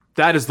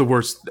That is the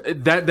worst.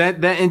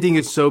 That ending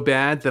is so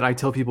bad that I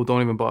tell people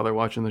don't even bother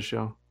watching the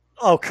show.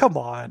 Oh, come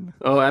on.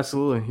 Oh,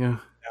 absolutely, yeah.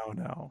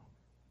 No.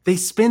 They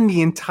spend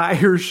the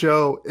entire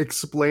show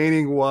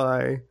explaining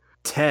why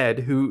Ted,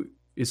 who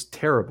is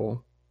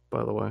terrible,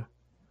 by the way,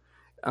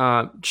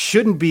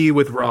 shouldn't be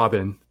with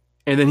Robin,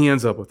 and then he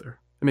ends up with her.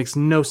 It makes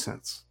no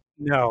sense.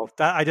 No,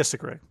 I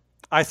disagree.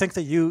 I think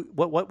that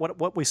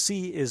what we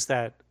see is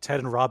that Ted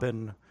and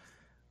Robin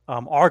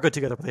are good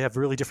together, but they have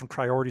really different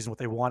priorities in what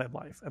they want in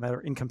life, and they're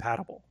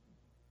incompatible.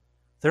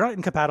 They're not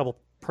incompatible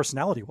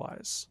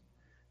personality-wise.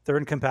 They're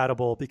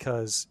incompatible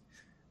because,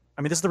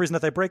 I mean, this is the reason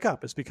that they break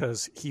up, is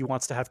because he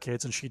wants to have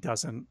kids and she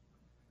doesn't.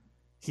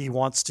 He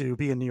wants to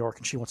be in New York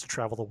and she wants to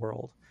travel the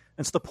world.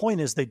 And so the point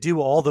is they do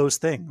all those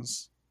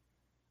things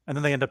and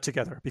then they end up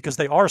together because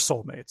they are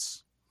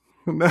soulmates.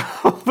 No,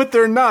 but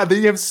they're not.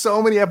 They have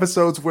so many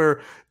episodes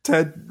where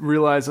Ted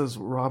realizes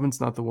Robin's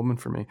not the woman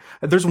for me.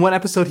 There's one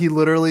episode he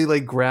literally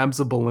like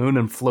grabs a balloon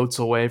and floats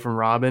away from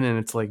Robin, and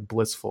it's like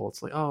blissful.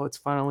 It's like, oh, it's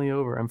finally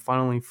over. I'm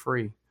finally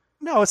free.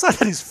 No, it's not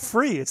that he's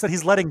free. It's that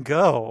he's letting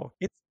go.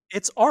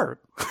 It's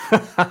art.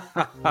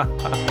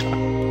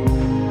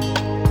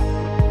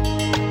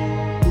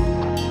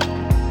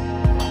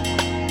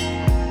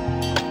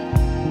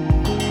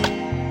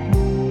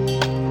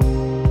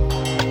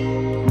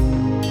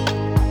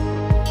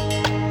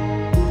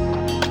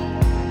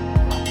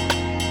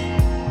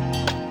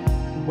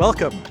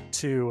 Welcome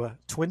to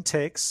Twin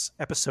Takes,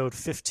 episode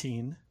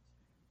 15,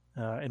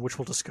 in which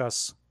we'll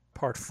discuss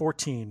part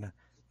 14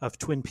 of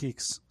Twin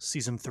Peaks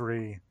Season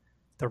 3,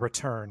 The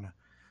Return.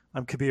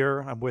 I'm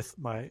Kabir. I'm with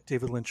my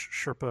David Lynch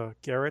Sherpa,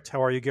 Garrett.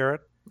 How are you,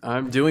 Garrett?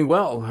 I'm doing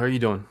well. How are you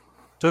doing?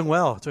 Doing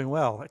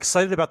well.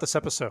 Excited about this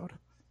episode.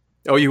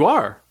 Oh, you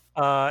are?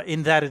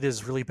 In that it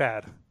is really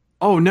bad.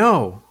 Oh,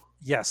 no.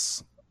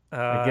 Yes.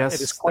 I guess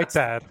it is quite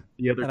bad.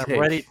 The other and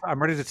take.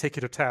 I'm ready to take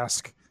you to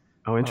task.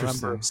 Oh, interesting.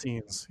 A number of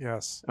scenes,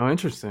 yes. Oh,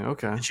 interesting.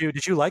 Okay.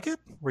 Did you like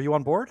it? Were you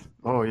on board?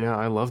 Oh, yeah.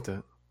 I loved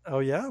it. Oh,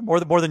 yeah? More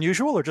than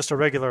usual, or just a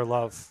regular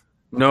love?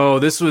 No,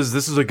 this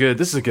is a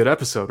good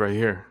episode right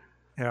here.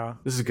 Yeah.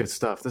 This is good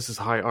stuff. This is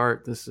high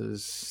art. This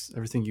is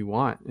everything you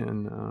want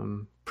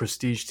in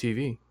prestige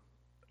TV.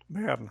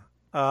 Man,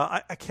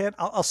 I can't.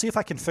 I'll see if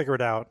I can figure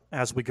it out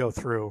as we go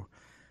through.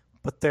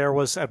 But there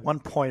was at one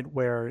point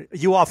where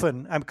you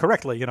often,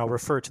 correctly,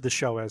 refer to the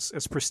show as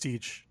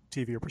prestige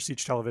TV or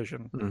prestige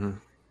television. Mm-hmm.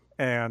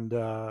 And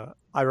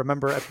I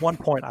remember at one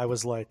point I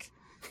was like,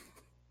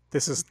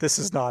 "This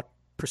is not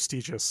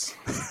prestigious."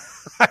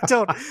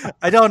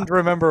 I don't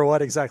remember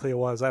what exactly it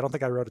was. I don't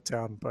think I wrote it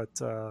down, but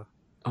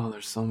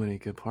there's so many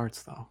good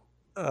parts though.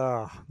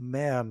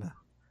 Man,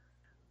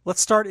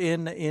 let's start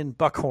in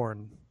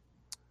Buckhorn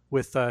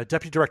with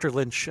Deputy Director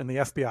Lynch and the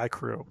FBI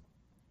crew.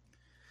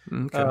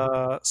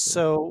 Okay.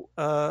 So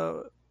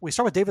we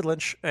start with David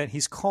Lynch, and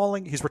he's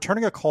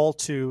returning a call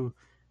to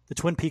the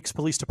Twin Peaks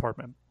Police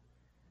Department.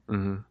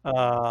 Mm-hmm.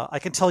 I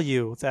can tell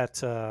you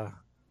that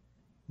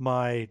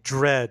my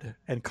dread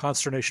and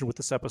consternation with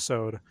this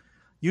episode.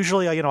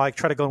 Usually, I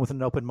try to go in with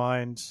an open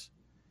mind,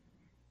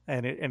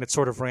 and it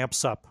sort of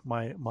ramps up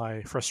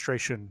my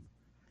frustration.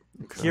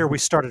 Okay. Here we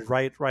started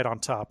right on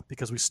top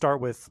because we start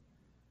with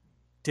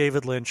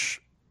David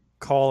Lynch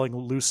calling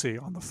Lucy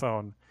on the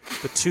phone,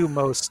 the two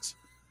most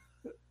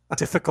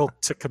difficult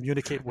to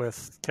communicate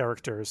with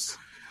characters.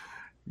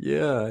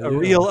 Yeah, a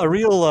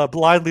real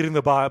blind leading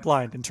the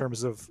blind in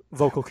terms of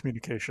vocal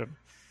communication.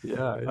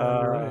 Yeah,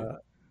 you're right.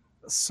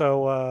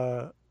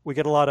 So we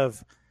get a lot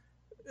of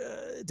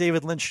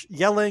David Lynch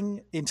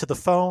yelling into the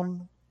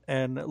phone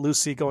and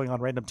Lucy going on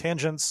random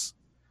tangents,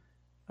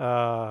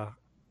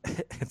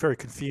 very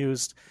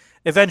confused.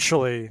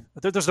 Eventually,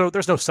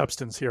 there's no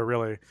substance here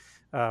really.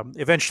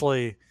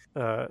 Eventually,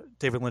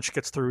 David Lynch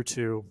gets through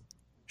to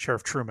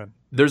Sheriff Truman.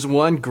 There's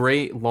one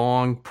great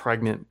long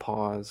pregnant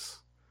pause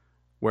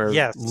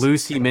where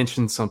Lucy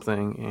mentions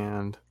something,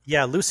 and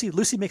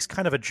Lucy makes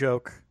kind of a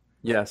joke.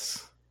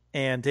 Yes.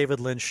 And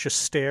David Lynch just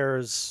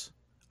stares.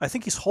 I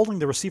think he's holding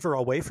the receiver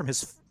away from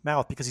his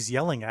mouth because he's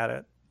yelling at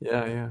it.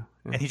 Yeah.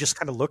 And he just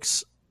kind of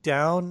looks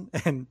down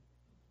and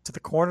to the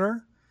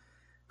corner.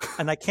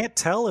 And I can't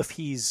tell if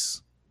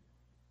he's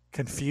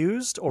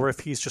confused or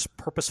if he's just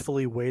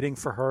purposefully waiting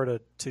for her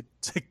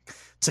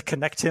to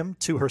connect him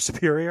to her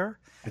superior.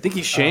 I think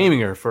he's shaming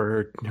her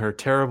for her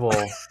terrible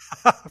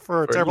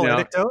terrible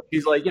anecdote.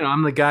 He's like,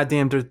 I'm the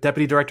goddamn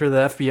deputy director of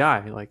the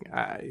FBI. Like,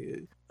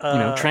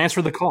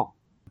 transfer the call.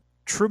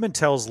 Truman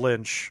tells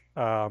Lynch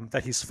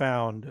that he's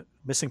found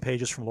missing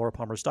pages from Laura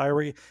Palmer's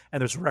diary,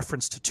 and there's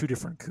reference to two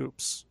different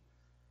coups.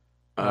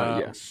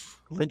 Yes.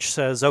 Lynch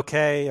says,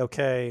 "Okay,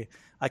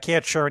 I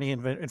can't share any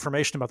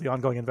information about the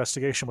ongoing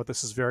investigation, but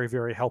this is very,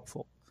 very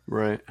helpful."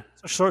 Right.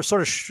 So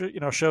sort of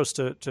shows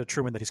to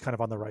Truman that he's kind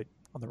of on the right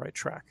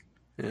track.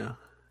 Yeah.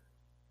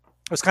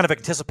 I was kind of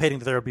anticipating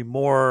that there would be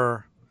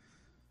more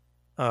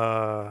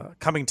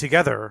coming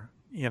together,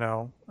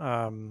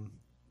 that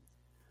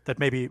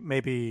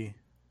maybe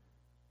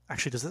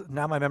actually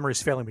now my memory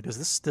is failing me.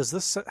 Does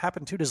this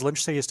happen too? Does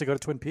Lynch say he has to go to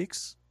Twin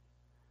Peaks?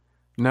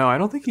 No, I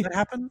don't think Does that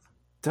happen?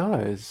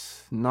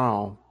 does.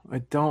 No, I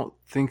don't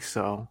think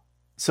so.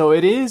 So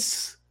it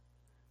is.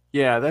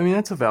 Yeah, I mean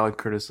that's a valid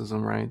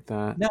criticism, right?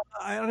 That No,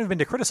 I don't even mean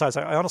to criticize.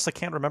 I honestly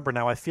can't remember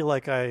now. I feel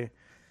like I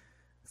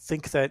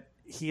think that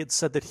he had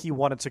said that he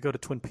wanted to go to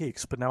Twin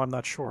Peaks, but now I'm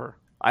not sure.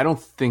 I don't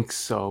think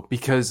so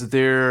because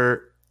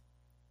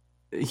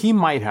he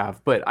might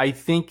have, but I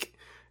think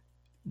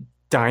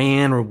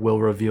Diane will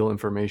reveal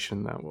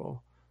information that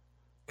will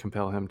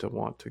compel him to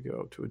want to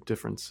go to a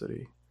different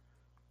city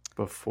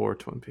before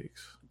Twin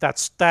Peaks.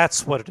 That's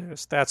what it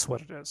is. That's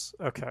what it is.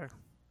 Okay.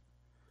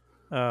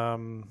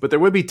 But there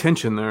would be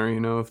tension there,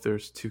 if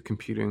there's two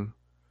competing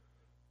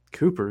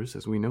Coopers,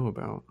 as we know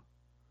about.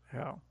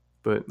 Yeah.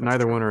 But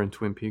neither one are in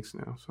Twin Peaks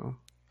now, so.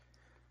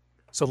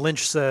 So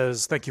Lynch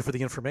says, "Thank you for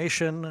the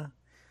information.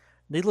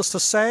 Needless to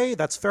say,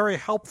 that's very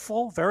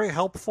helpful. Very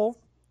helpful."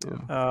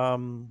 Yeah.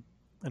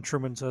 And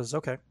Truman says,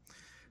 "Okay."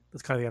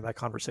 That's kind of the end of that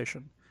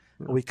conversation.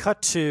 Yeah. We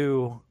cut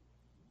to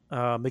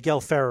Miguel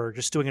Ferrer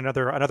just doing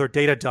another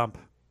data dump.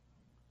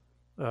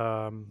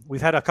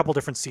 We've had a couple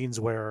different scenes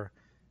where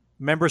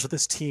members of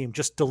this team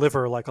just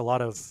deliver like a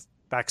lot of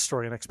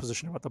backstory and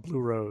exposition about the Blue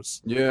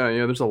Rose. Yeah,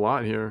 there's a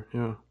lot here.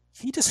 Yeah.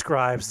 He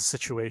describes the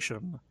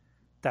situation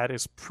that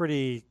is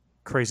pretty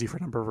crazy for a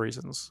number of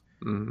reasons.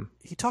 Mm-hmm.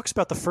 He talks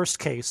about the first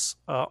case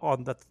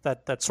on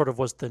that sort of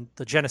was the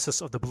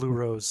genesis of the Blue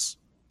Rose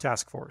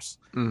task force.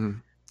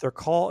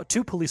 Mm-hmm.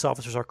 Two police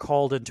officers are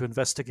called in to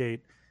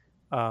investigate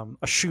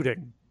a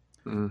shooting,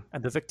 and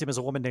the victim is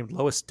a woman named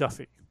Lois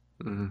Duffy.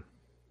 Mm-hmm.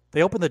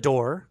 They open the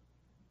door,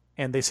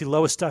 and they see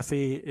Lois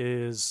Duffy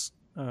is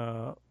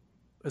a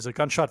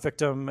gunshot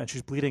victim, and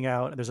she's bleeding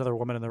out, and there's another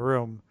woman in the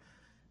room.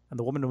 And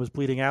the woman who was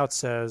bleeding out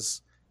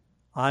says,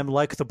 "I'm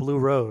like the Blue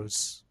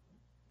Rose."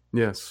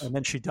 Yes. And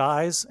then she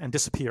dies and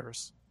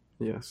disappears.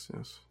 Yes.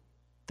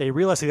 They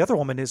realize the other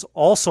woman is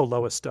also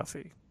Lois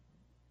Duffy.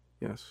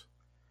 Yes.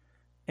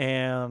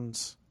 And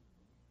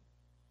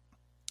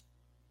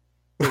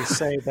they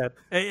say that,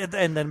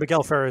 and then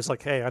Miguel Ferrer is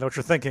like, "Hey, I know what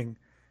you're thinking.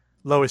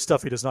 Lois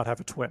Duffy does not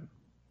have a twin."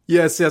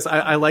 Yes.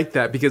 I like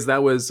that because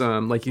that was,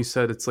 like you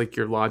said, it's like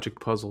your logic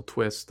puzzle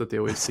twist that they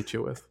always hit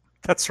you with.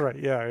 That's right.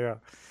 Yeah.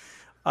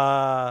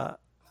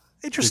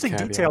 Interesting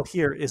detail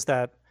here is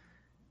that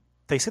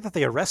they say that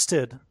they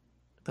arrested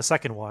the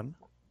second one,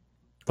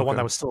 the one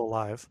that was still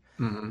alive,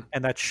 and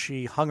that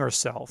she hung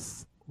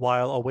herself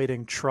while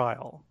awaiting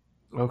trial.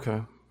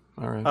 Okay.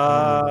 All right.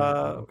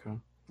 Okay.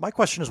 My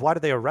question is, why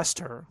did they arrest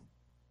her?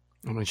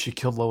 I mean, she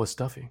killed Lois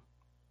Duffy.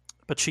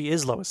 But she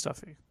is Lois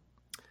Duffy.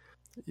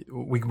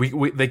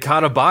 They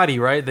caught a body,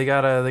 right? They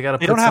gotta They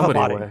put don't have a somebody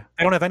body. away.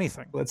 They don't have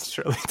anything. That's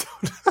true. They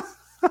don't.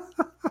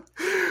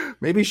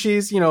 Maybe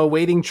she's,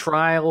 awaiting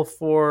trial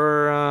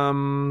for, I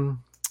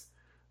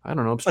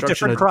don't know,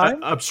 obstruction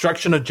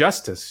of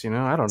justice. I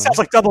don't know. Sounds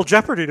like double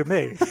jeopardy to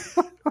me.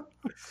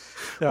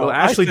 No, well,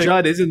 Ashley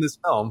Judd is in this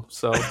film,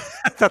 so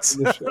that's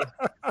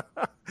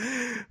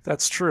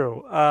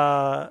true.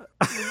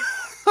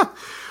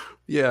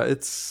 Yeah,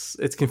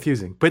 it's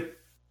confusing. But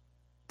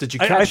did you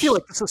catch? I feel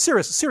like it's a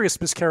serious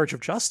miscarriage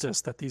of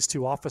justice that these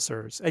two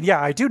officers, and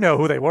I do know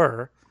who they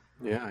were.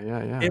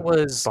 Yeah. It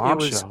was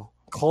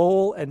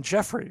Cole and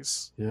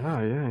Jeffries.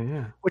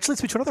 Yeah. Which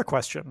leads me to another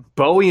question.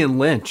 Bowie and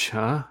Lynch,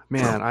 huh?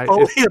 Man,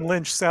 Bowie and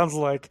Lynch sounds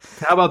like.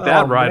 How about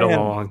that ride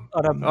along?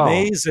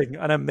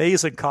 An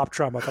amazing cop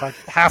drama that I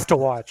have to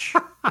watch.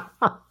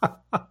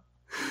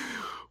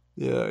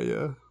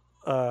 Yeah.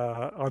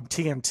 On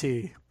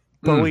TNT,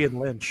 Bowie and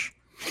Lynch.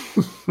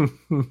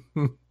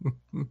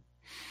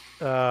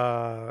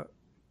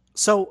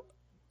 So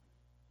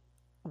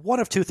one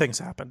of two things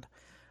happened.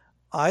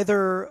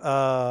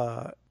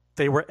 Either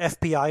they were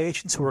FBI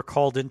agents who were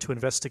called in to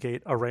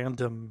investigate a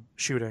random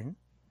shooting,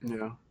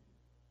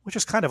 which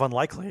is kind of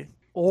unlikely,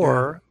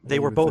 or they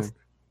were both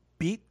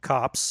beat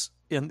cops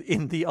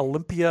in the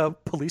Olympia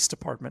Police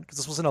Department, because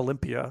this was in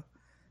Olympia,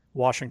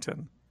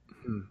 Washington,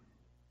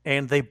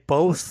 and they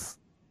both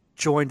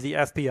joined the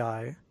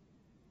FBI,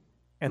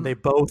 and they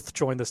both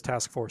joined this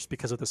task force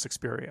because of this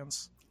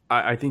experience.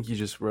 I think you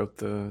just wrote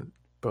the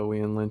Bowie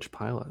and Lynch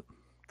pilot.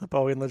 The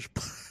Bowie and Lynch.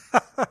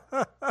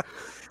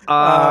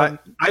 I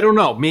don't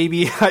know.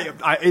 Maybe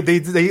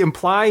they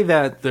imply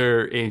that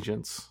they're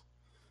agents.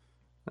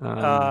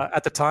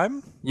 At the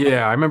time?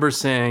 Yeah, I remember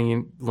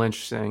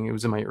Lynch saying it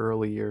was in my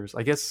early years.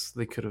 I guess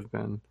they could have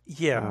been.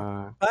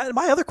 Yeah.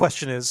 My other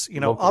question is,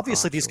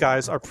 obviously these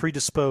guys are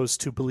predisposed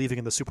to believing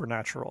in the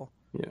supernatural.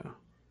 Yeah.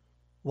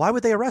 Why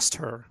would they arrest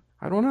her?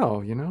 I don't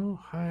know.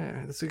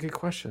 That's a good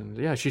question.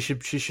 Yeah, she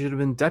should have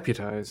been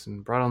deputized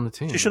and brought on the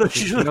team. She should have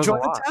joined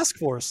the task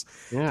force.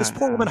 Yeah. This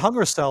poor woman hung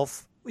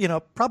herself,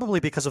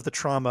 probably because of the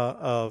trauma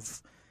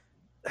of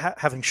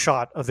having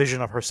shot a vision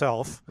of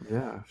herself.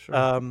 Yeah,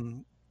 sure.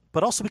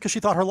 But also because she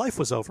thought her life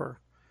was over.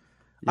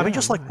 Yeah, I mean,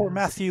 just like poor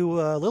Matthew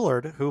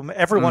Lillard, whom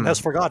everyone has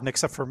forgotten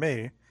except for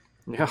me,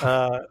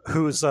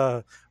 who's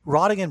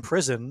rotting in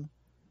prison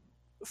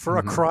for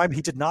a crime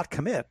he did not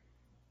commit.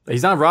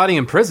 He's not rotting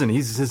in prison.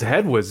 His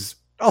head was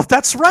Oh,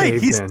 that's right.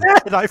 caved He's in.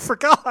 dead. I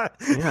forgot.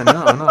 Yeah,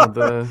 no,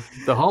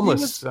 the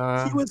homeless.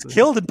 He was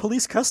killed in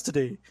police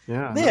custody.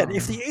 Yeah, Man, no.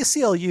 if the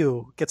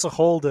ACLU gets a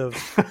hold of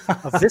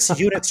this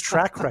unit's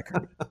track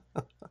record,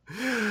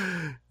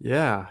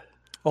 Yeah,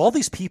 all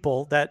these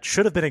people that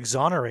should have been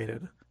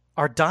exonerated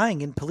are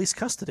dying in police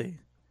custody.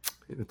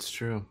 it's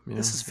true. Yeah,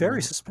 This is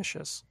very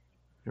suspicious.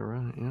 You're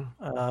right. Yeah,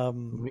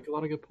 you make a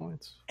lot of good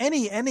points.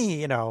 Any, and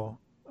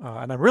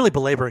I'm really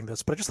belaboring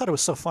this, but I just thought it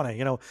was so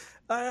funny.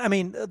 I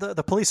mean,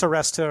 the police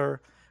arrest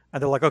her,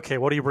 and they're like, "Okay,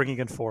 what are you bringing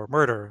in for?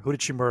 Murder? Who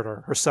did she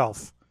murder?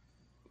 Herself?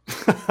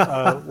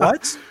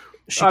 What?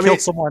 She killed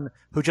someone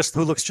who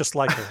looks just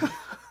like her."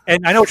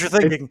 And I know what you're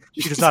thinking.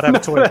 She does not have a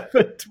twin.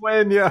 A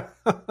twin, yeah.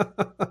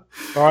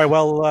 All right,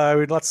 well,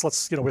 let's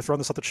we're throwing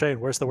this up the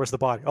chain. Where's the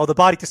body? Oh, the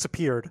body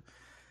disappeared,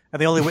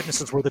 and the only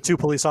witnesses were the two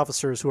police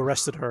officers who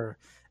arrested her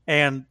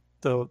and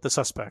the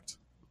suspect.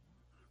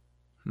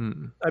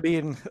 I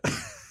mean,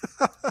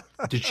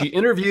 did she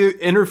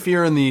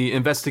interfere in the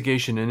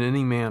investigation in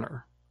any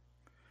manner?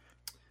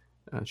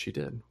 She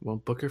did. Well,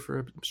 book her for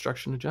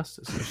obstruction of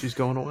justice. She's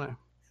going away.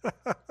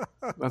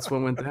 That's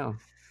what went down.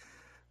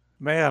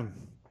 Man,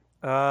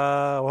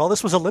 well,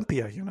 this was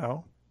Olympia,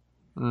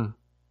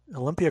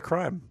 Olympia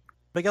crime.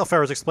 Miguel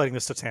Ferrer is explaining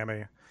this to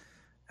Tammy,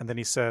 and then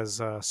he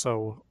says,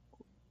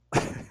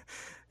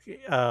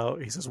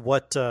 he says,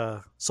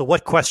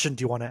 what question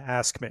do you want to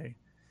ask me?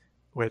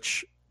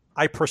 Which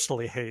I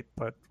personally hate,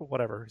 but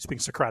whatever. He's being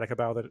Socratic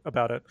about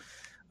it.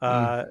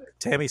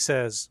 Tammy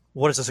says,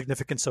 what is the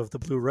significance of the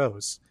blue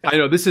rose? I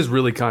know, this is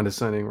really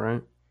condescending,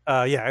 right?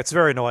 Yeah, it's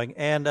very annoying.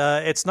 And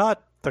it's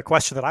not the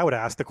question that I would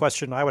ask. The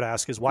question I would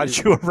ask is, why did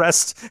you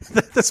arrest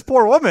this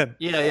poor woman?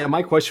 Yeah.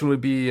 My question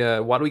would be,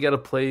 why do we got to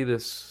play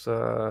this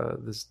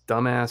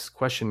dumbass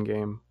question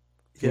game?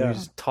 Can you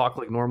just talk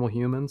like normal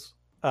humans?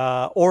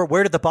 Or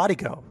where did the body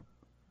go?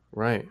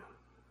 Right.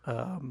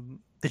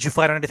 Did you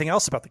find out anything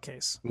else about the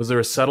case? Was there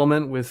a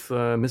settlement with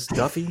Miss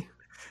Duffy?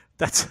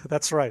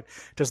 That's right.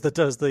 Is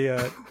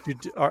the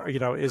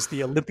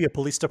Olympia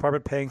Police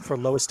Department paying for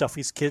Lois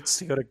Duffy's kids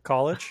to go to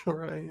college?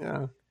 Right.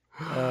 Yeah.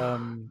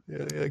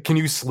 Can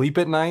you sleep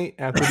at night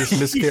after this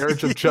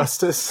miscarriage of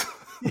justice?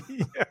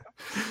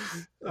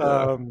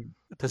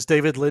 Does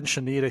David Lynch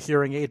need a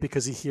hearing aid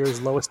because he hears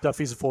Lois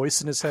Duffy's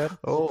voice in his head?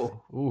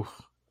 Oh, ooh.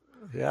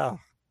 Yeah.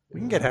 We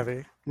can get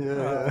heavy.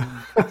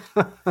 Yeah.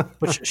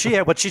 But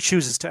she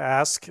chooses to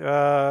ask,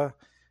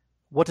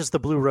 what does the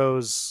blue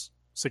rose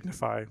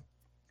signify?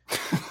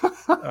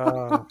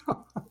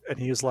 And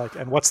he's like,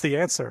 and what's the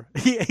answer?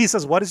 He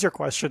says, what is your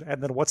question?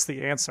 And then what's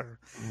the answer?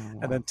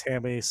 And then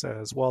Tammy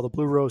says, well, the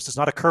blue rose does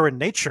not occur in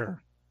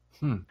nature.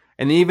 And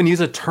they even use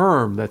a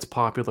term that's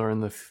popular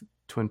in the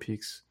Twin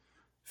Peaks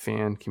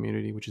fan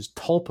community, which is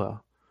tulpa,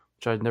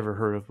 which I'd never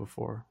heard of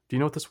before. Do you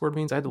know what this word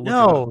means? I had to look it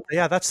up.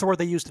 Yeah, that's the word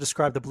they use to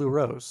describe the blue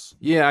rose.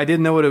 Yeah, I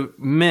didn't know what it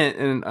meant,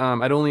 and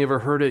I'd only ever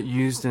heard it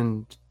used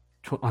on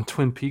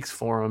Twin Peaks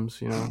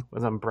forums,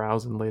 as I'm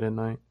browsing late at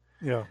night.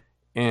 Yeah.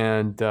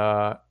 And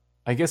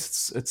I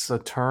guess it's a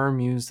term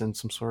used in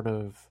some sort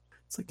of,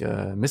 it's like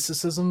a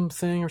mysticism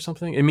thing or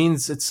something. It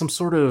means it's some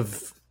sort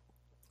of,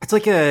 it's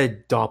like a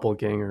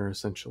doppelganger,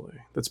 essentially,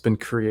 that's been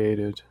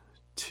created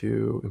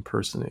to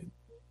impersonate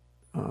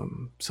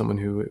someone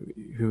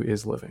who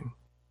is living.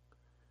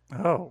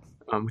 Oh.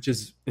 Which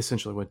is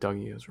essentially what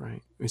Dougie is,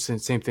 right? It's the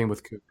same thing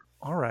with Cooper.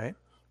 All right.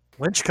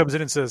 Lynch comes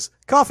in and says,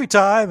 coffee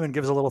time, and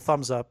gives a little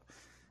thumbs up.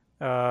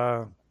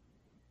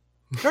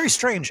 Very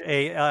strange.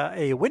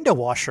 A window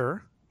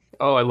washer.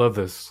 Oh, I love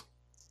this.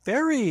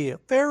 Very,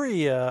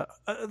 very.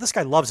 This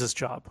guy loves his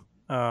job.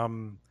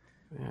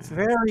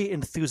 Very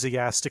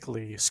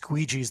enthusiastically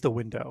squeegees the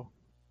window,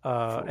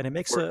 and it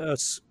makes a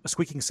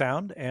squeaking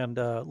sound. And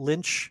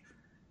Lynch,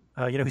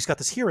 he's got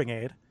this hearing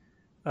aid.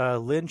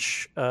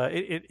 Lynch,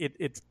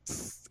 it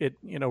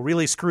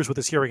really screws with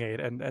his hearing aid,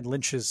 and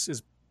Lynch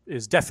is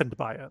deafened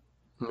by it.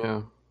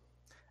 Yeah.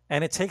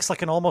 And it takes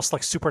like an almost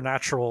like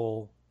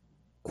supernatural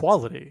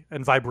quality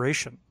and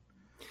vibration.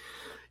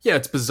 Yeah,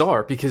 it's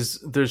bizarre because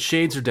the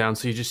shades are down,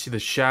 so you just see the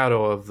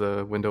shadow of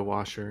the window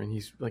washer, and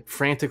he's like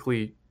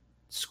frantically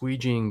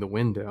squeegeeing the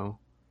window,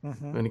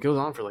 and it goes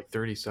on for like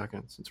 30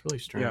 seconds. It's really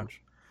strange. Yeah.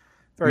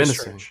 Very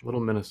menacing, strange. A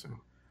little menacing.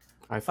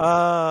 I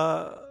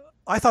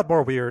thought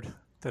more weird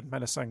than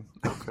menacing.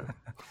 Okay.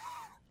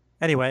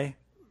 Anyway,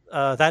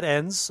 that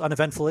ends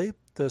uneventfully.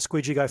 The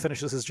squeegee guy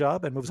finishes his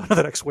job and moves on to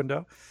the next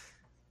window.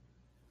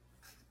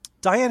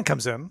 Diane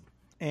comes in,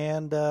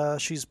 and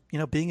she's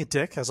being a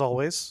dick as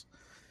always.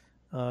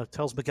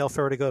 Tells Miguel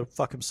Ferrer to go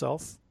fuck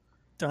himself.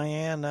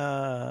 Diane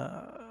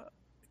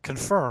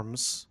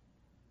confirms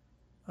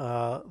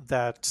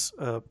that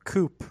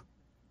Coop,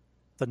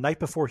 the night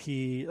before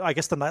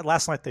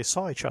last night they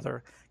saw each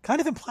other,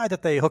 kind of implied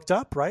that they hooked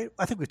up, right?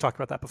 I think we've talked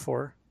about that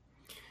before.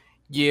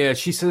 Yeah,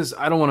 she says,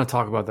 I don't want to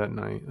talk about that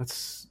night.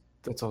 That's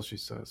all she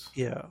says.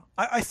 Yeah.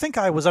 I think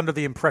I was under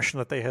the impression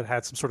that they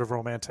had some sort of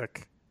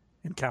romantic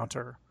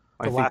encounter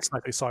last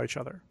night they saw each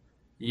other.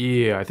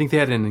 Yeah, I think they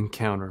had an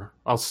encounter.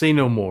 I'll say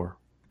no more.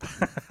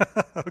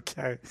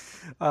 Okay.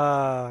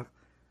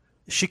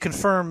 she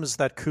confirms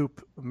that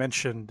Coop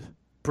mentioned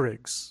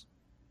Briggs.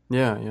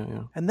 Yeah.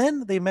 And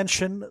then they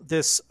mention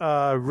this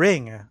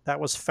ring that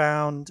was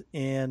found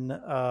in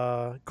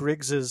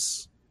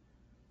Griggs's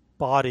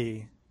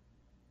body,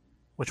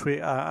 which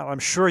I'm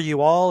sure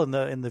you all in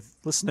the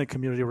listening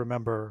community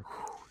remember.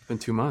 It's been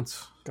 2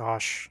 months.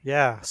 Gosh,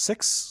 yeah,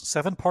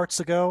 6-7 parts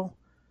ago,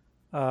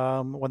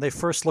 when they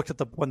first looked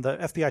at when the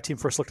FBI team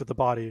first looked at the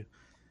body,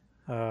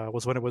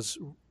 was when it was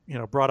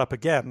brought up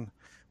again.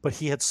 But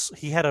he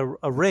had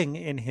a ring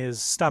in his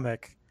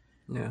stomach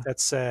that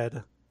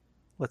said,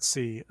 let's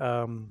see,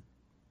 to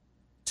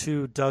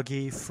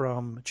Dougie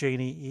from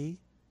Janie E.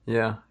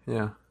 Yeah.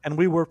 And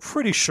we were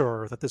pretty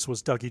sure that this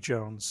was Dougie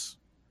Jones,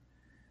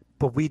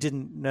 but we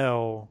didn't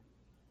know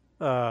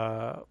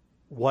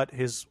what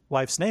his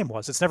wife's name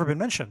was. It's never been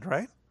mentioned,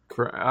 right?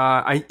 Correct.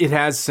 It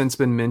has since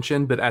been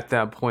mentioned, but at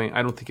that point,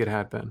 I don't think it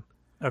had been.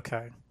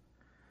 Okay.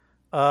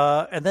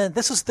 And then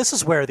this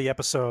is where the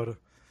episode.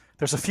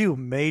 There's a few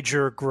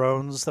major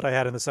groans that I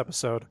had in this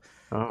episode.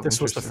 Oh,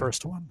 this was the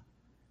first one.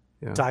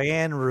 Yeah.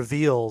 Diane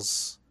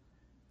reveals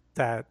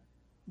that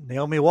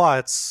Naomi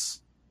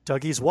Watts,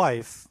 Dougie's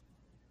wife,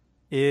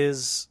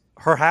 is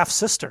her half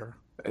sister.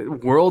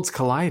 Worlds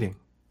colliding.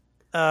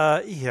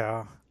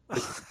 Yeah.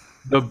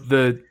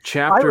 The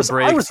chapter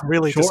break. I was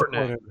really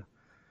disappointed.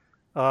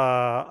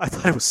 I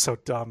thought it was so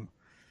dumb.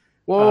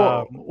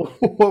 Whoa!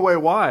 Wait,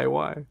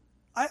 why?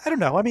 I don't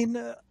know. I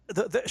mean,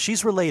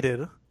 she's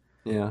related.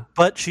 Yeah.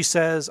 But she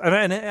says,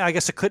 and I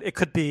guess it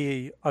could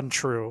be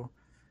untrue.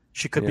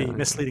 She could be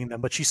misleading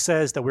them, but she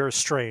says that we're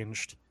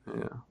estranged.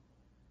 Yeah.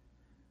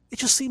 It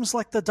just seems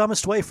like the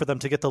dumbest way for them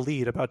to get the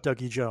lead about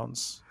Dougie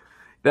Jones.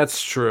 That's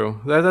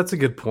true. That's a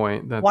good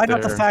point. Why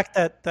not the fact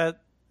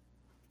that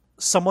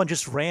someone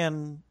just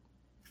ran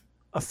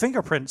a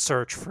fingerprint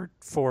search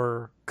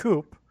for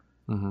Coop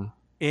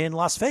in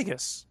Las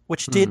Vegas,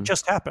 which did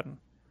just happen?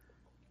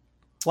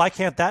 Why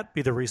can't that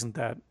be the reason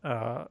that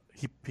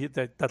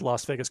that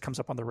Las Vegas comes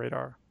up on the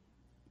radar?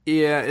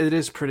 Yeah, it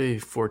is pretty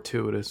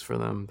fortuitous for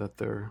them that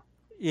they're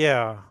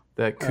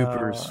that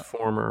Cooper's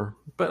former.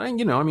 But I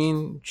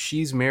mean,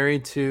 she's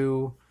married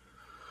to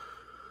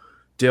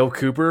Dale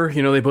Cooper.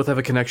 They both have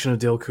a connection to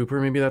Dale Cooper.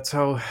 Maybe that's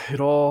how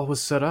it all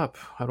was set up.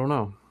 I don't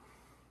know.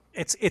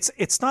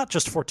 It's not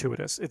just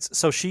fortuitous.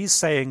 So she's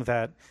saying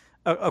that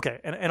okay,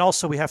 and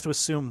also we have to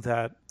assume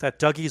that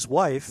Dougie's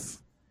wife.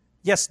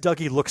 Yes,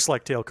 Dougie looks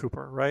like Dale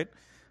Cooper, right?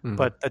 Mm-hmm.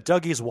 But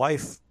Dougie's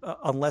wife,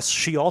 unless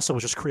she also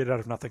was just created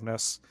out of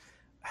nothingness,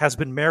 has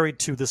been married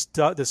to this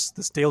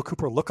Dale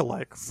Cooper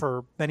lookalike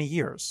for many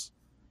years.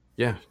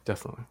 Yeah,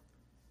 definitely.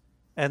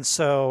 And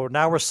so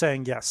now we're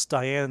saying, yes,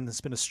 Diane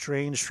has been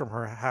estranged from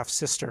her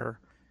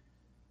half-sister,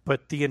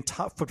 but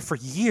for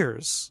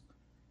years,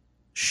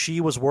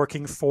 she was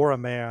working for a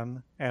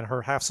man, and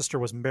her half-sister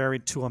was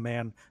married to a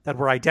man that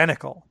were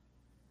identical.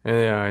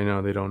 Yeah, I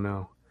know. They don't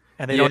know.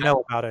 And they don't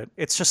know about it.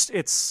 It's just,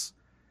 it's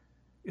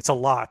a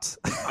lot.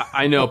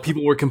 I know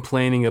people were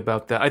complaining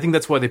about that. I think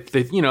that's why they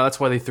that's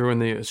why they threw in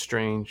the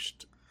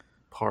estranged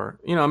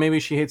part. Maybe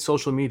she hates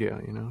social media.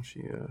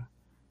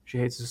 She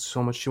hates it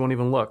so much she won't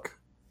even look.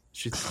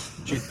 She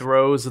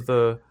throws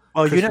the.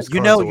 Oh, you know,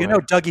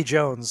 Dougie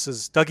Jones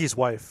is Dougie's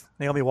wife,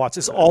 Naomi Watts,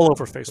 is all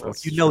over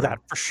Facebook. You know that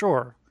for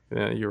sure.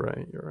 Yeah, you're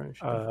right.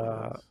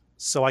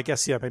 So I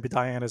guess maybe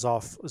Diane is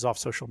off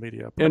social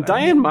media. And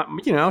Diane,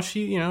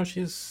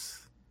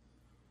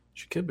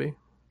 she could be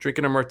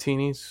drinking her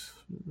martinis,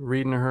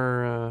 reading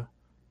her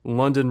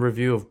London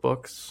review of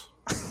books.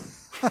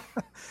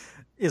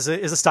 Is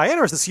this Diane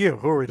or is this you?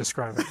 Who are we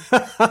describing?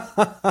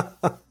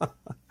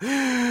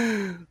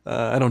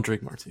 I don't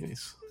drink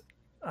martinis.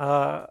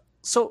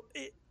 So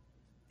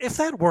if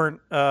that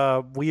weren't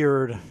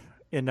weird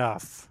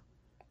enough,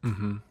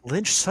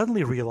 Lynch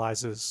suddenly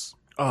realizes.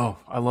 Oh,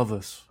 I love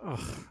this.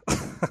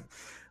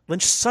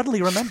 Lynch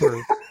suddenly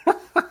remembered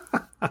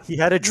he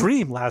had a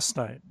dream last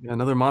night. Yeah,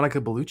 another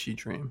Monica Bellucci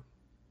dream.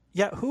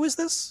 Yeah, who is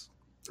this?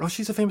 Oh,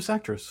 she's a famous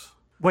actress.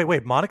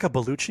 Wait, Monica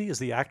Bellucci is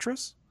the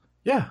actress?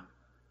 Yeah.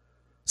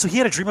 So he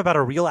had a dream about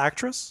a real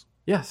actress?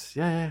 Yes,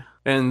 yeah.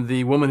 And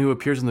the woman who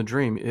appears in the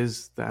dream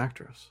is the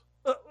actress.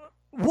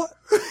 What?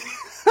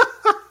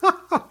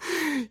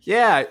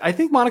 Yeah, I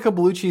think Monica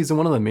Bellucci is in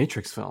one of the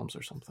Matrix films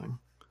or something.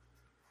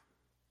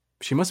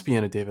 She must be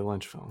in a David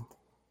Lynch film.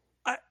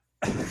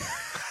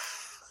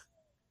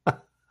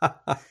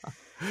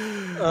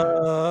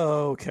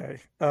 Okay.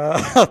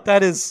 That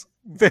is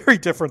very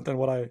different than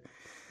what I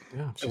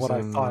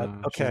thought.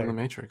 Okay. She's in the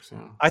Matrix,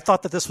 yeah. I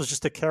thought that this was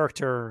just a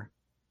character.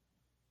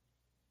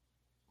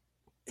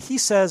 He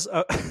says,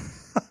 I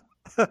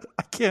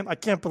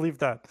can't believe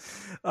that.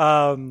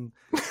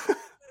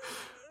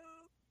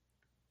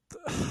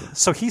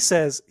 So he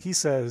says,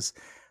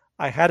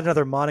 I had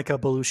another Monica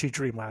Bellucci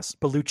dream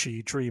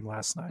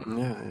last night.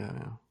 Yeah.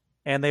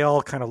 And they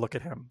all kind of look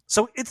at him.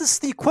 So it's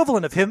the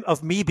equivalent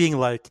of me being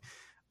like,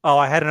 oh,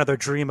 I had another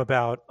dream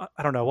about,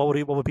 I don't know,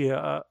 what would be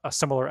a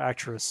similar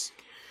actress?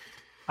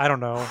 I don't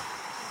know.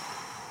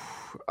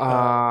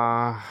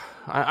 I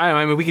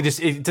I mean, we could just.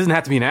 It doesn't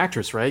have to be an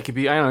actress, right? It could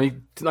be, I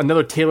don't know,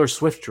 another Taylor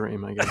Swift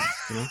dream. I guess.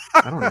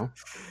 I don't know.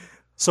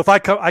 So if I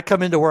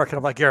come into work and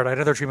I'm like, Garrett, I had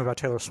another dream about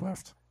Taylor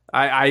Swift.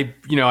 I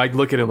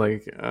look at it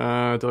like, do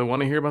I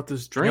want to hear about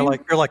this dream?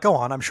 You're like, go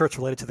on. I'm sure it's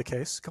related to the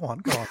case. Go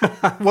on.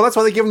 Well, that's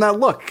why they give him that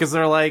look, because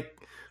they're like,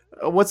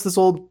 what's this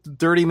old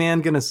dirty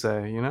man gonna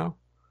say? You know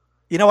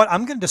what?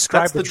 I'm going to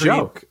describe the dream.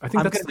 Joke. I think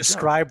I'm that's going to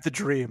describe the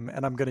dream,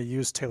 and I'm going to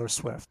use Taylor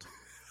Swift.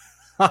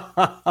 So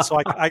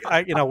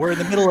we're in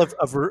the middle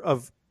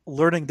of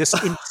learning this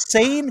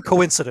insane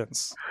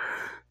coincidence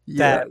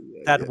that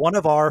one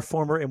of our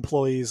former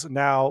employees,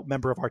 now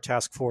member of our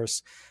task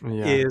force,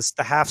 is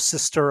the half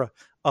sister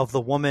of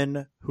the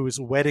woman whose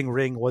wedding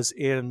ring was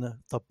in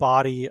the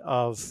body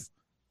of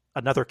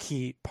another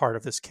key part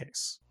of this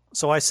case.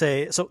 So I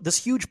say, so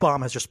this huge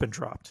bomb has just been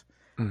dropped.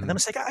 And then I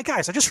say,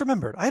 guys, I just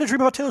remembered. I had a dream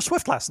about Taylor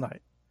Swift last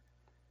night.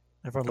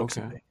 Everyone looks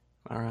at me.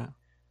 All right.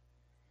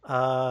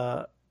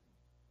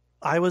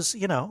 I was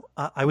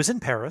in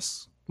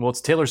Paris. Well,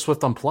 it's Taylor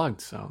Swift Unplugged,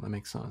 so that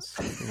makes sense.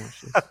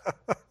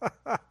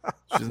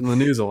 She's in the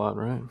news a lot,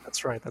 right?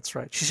 That's right.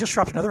 She's just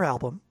dropped another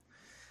album.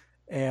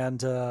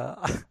 And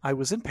I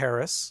was in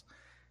Paris,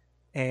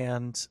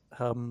 and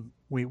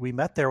we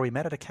met there. We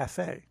met at a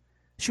cafe.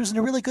 She was in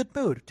a really good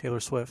mood,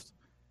 Taylor Swift.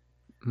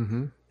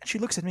 Mm-hmm. And she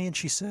looks at me and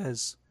she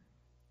says,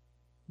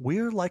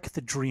 "We're like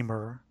the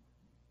dreamer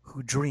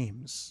who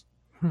dreams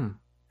and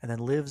then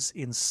lives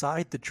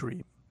inside the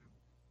dream."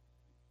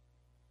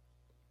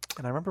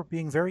 And I remember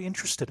being very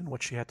interested in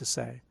what she had to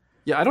say.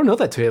 Yeah, I don't know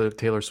that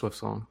Taylor Swift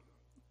song.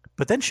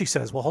 But then she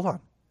says, well, hold on.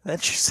 Then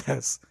she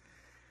says,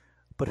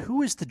 but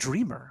who is the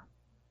dreamer?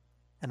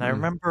 And I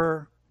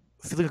remember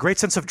feeling a great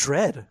sense of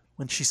dread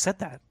when she said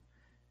that.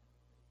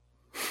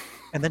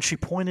 And then she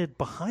pointed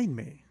behind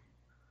me.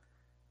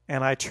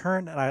 And I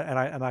turned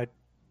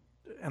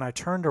and I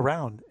turned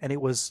around, and it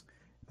was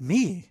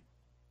me,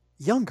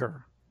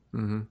 younger,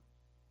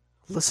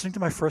 listening to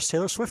my first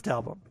Taylor Swift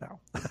album. Now,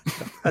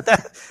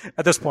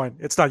 at this point,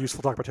 it's not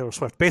useful to talk about Taylor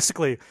Swift.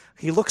 Basically,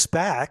 he looks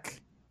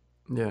back,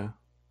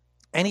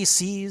 and he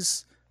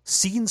sees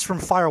scenes from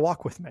Fire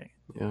Walk with Me.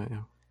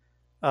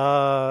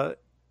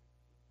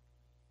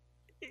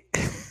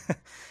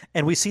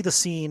 And we see the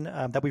scene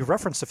that we've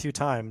referenced a few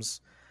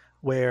times,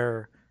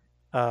 where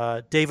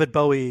David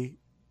Bowie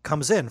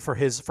comes in for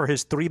his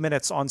 3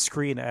 minutes on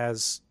screen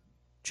as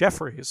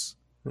Jeffries.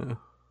 Yeah.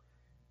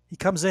 He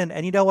comes in,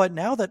 and you know what?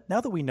 Now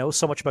that we know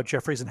so much about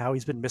Jeffries and how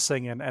he's been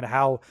missing, and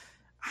how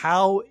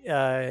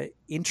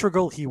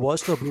integral he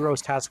was to the Blue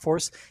Rose Task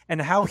Force, and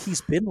how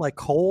he's been like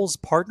Cole's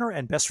partner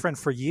and best friend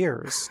for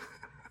years,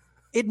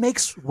 it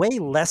makes way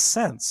less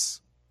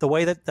sense the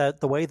way that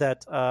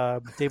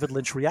David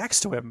Lynch reacts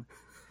to him.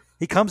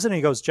 He comes in and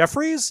he goes,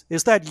 "Jeffries,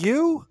 is that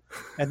you?"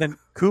 And then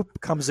Coop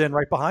comes in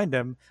right behind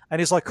him,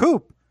 and he's like,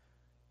 "Coop,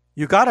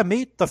 you got to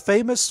meet the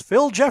famous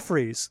Phil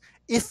Jeffries."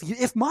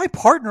 If my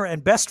partner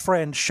and best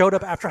friend showed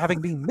up after having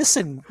been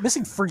missing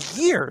for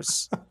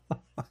years,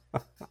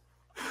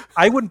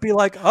 I wouldn't be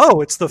like,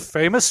 "Oh, it's the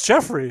famous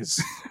Jeffries."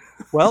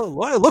 Well,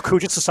 look who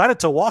just decided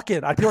to walk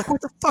in. I'd be like, "Where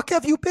the fuck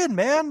have you been,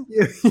 man?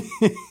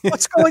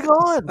 What's going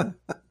on?"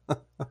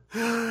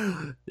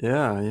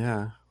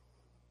 Yeah.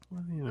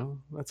 Well,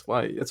 that's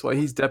why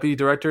he's deputy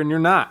director and you're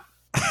not.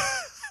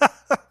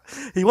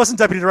 He wasn't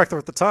deputy director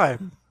at the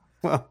time.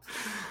 Well,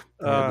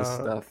 this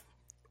stuff.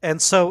 And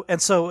so,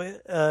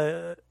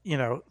 the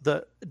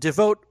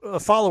devout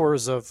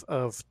followers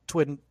of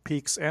Twin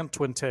Peaks and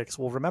Twin Takes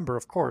will remember,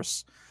 of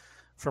course,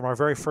 from our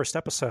very first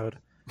episode,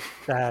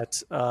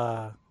 that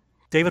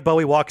David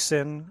Bowie walks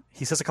in.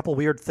 He says a couple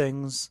weird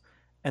things,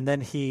 and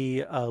then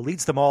he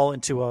leads them all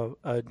into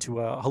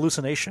a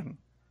hallucination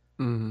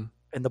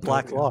in the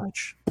Black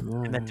Lodge,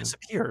 and then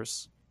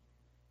disappears.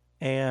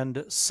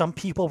 And some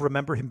people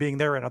remember him being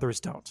there, and others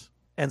don't.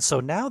 And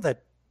so now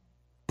that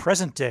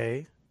present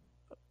day.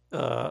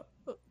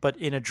 But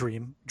in a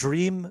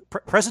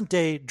present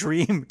day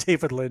dream,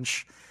 David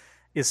Lynch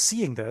is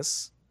seeing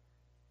this.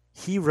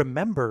 He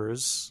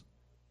remembers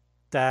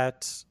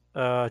that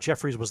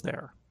Jeffries was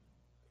there.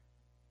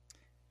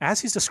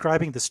 As he's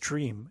describing this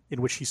dream in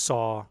which he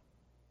saw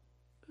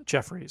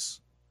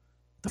Jeffries,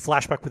 the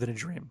flashback within a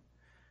dream,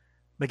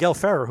 Miguel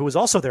Ferrer, who was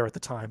also there at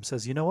the time,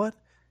 says, "You know what?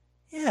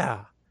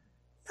 Yeah,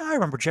 I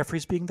remember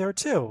Jeffries being there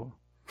too."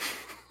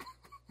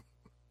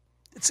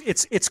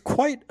 It's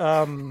quite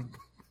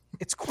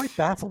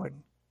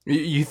baffling.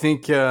 You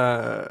think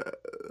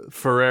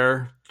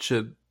Ferrer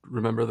should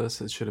remember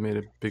this? It should have made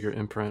a bigger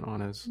imprint on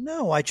his.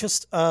 No, I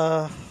just.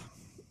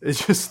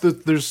 It's just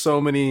that there's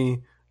so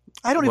many.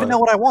 I don't even know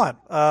what I want.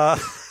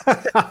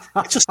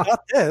 It's just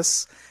not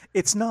this.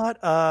 It's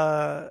not.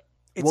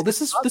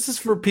 This is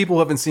for people who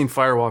haven't seen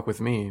Firewalk with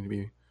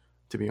Me.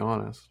 To be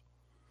honest.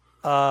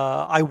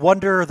 I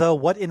wonder though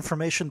what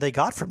information they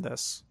got from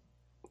this.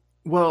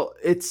 Well,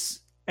 it's.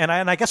 And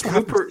I guess we'll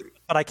have to see,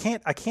 but I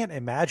can't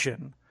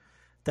imagine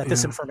that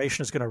this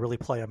information is going to really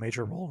play a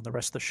major role in the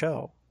rest of the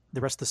show,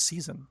 the rest of the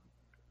season.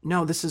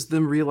 No, this is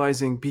them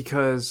realizing,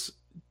 because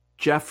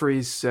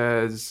Jeffries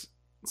says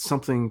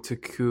something to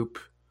Coop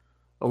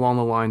along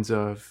the lines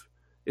of,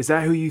 "Is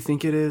that who you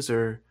think it is,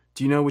 or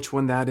do you know which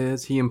one that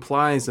is?" He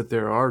implies that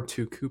there are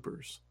two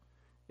Coopers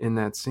in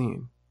that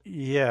scene.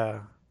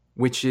 Yeah.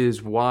 Which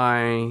is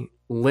why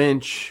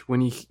Lynch,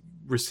 when he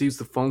receives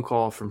the phone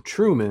call from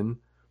Truman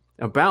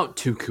about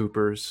two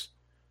Coopers,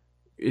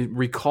 it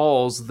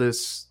recalls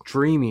this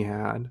dream he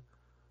had,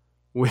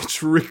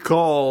 which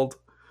recalled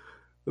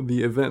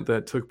the event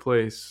that took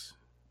place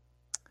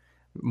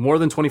more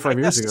than 25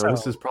 years ago. So.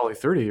 This is probably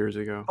 30 years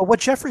ago. But what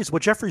Jeffries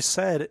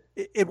said,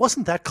 it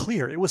wasn't that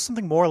clear. It was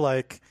something more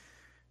like,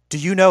 "Do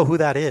you know who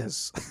that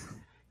is?"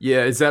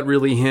 Yeah, is that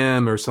really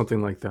him or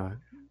something like that?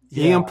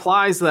 Yeah. He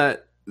implies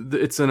that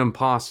it's an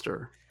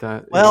imposter.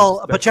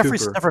 But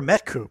Jeffries never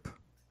met Coop.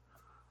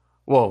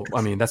 Well,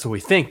 I mean, that's what we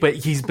think. But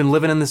he's been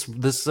living in this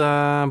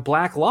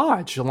Black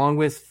Lodge along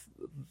with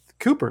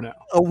Cooper now.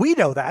 Oh, we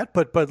know that,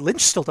 but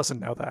Lynch still doesn't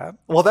know that.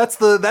 Well, that's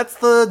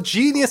the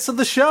genius of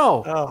the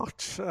show. Oh,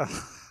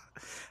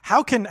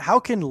 how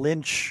can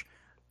Lynch?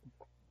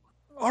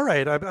 All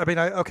right,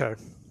 okay.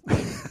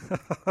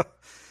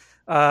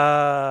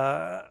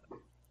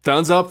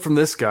 Thumbs up from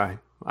this guy.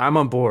 I'm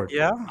on board.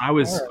 Yeah, I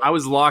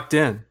was locked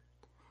in.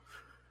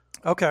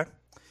 Okay.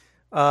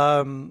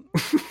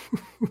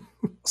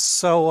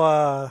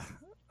 So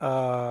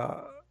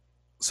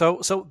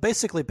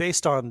basically,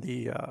 based on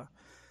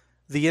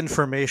the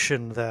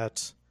information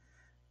that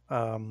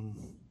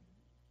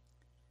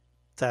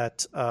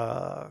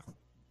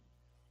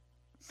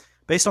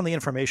based on the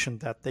information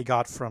that they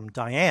got from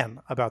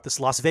Diane about this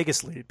Las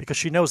Vegas lead, because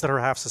she knows that her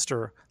half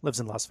sister lives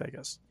in Las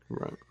Vegas.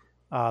 Right.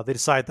 They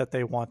decide that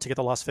they want to get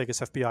the Las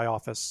Vegas FBI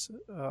office,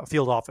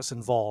 field office,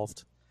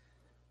 involved.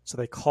 So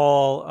they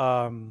call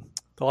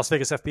the Las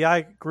Vegas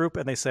FBI group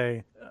and they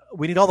say,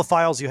 "We need all the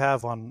files you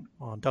have on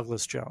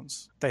Douglas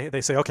Jones."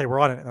 They say, "Okay, we're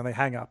on it," and then they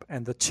hang up.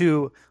 And the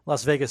two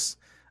Las Vegas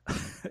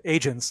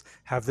agents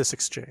have this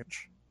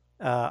exchange.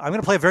 I'm going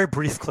to play a very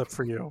brief clip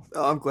for you.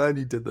 Oh, I'm glad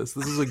you did this.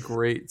 This is a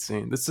great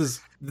scene. This is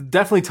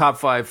definitely top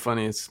 5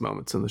 funniest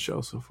moments in the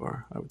show so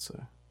far, I would say.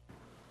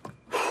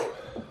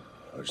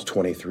 There's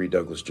 23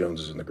 Douglas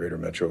Joneses in the greater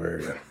metro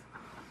area.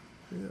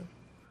 Yeah.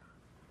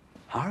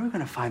 How are we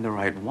going to find the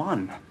right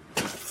one?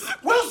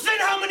 Wilson,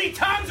 how many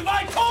times have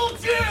I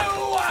told you?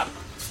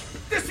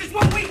 This is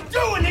what we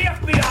do in the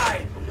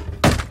FBI!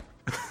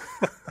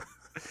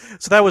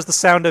 So that was the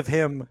sound of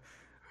him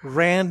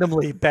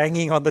randomly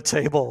banging on the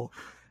table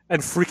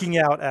and freaking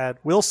out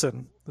at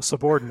Wilson, the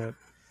subordinate,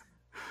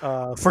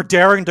 for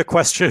daring to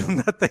question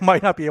that they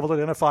might not be able to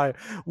identify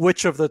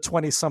which of the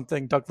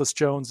 20-something Douglas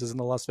Joneses in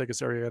the Las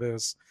Vegas area it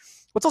is.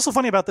 What's also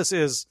funny about this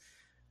is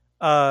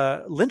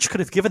Lynch could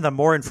have given them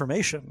more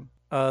information.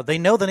 They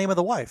know the name of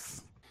the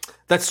wife.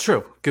 That's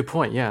true. Good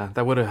point. Yeah,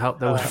 that would have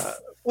helped.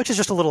 Which is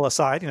just a little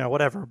aside,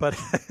 whatever. But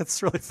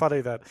it's really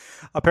funny that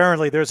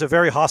apparently it's a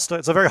very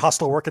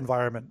hostile work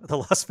environment at the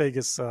Las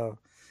Vegas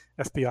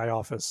FBI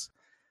office.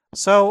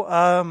 So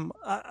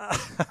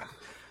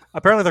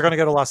apparently they're going to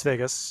go to Las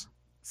Vegas,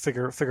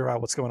 figure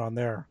out what's going on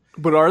there.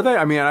 But are they?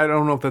 I mean, I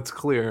don't know if that's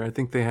clear. I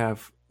think they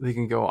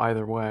can go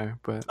either way.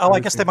 But I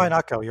guess they might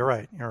not go. You're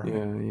right.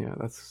 Yeah,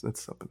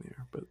 that's up in the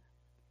air. But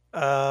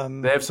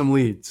they have some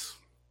leads.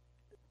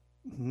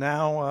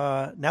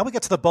 Now we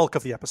get to the bulk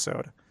of the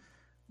episode,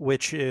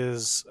 which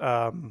is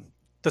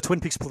the Twin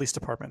Peaks Police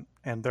Department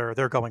and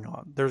their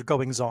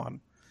goings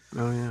on.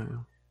 Oh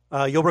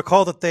yeah. You'll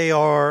recall that they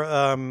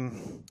are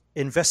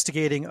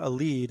investigating a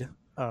lead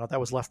that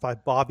was left by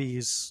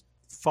Bobby's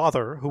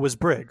father, who was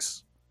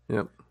Briggs.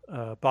 Yep.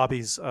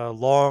 Bobby's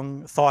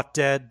long thought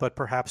dead, but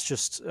perhaps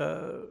just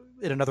in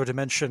another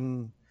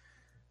dimension,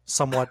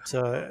 somewhat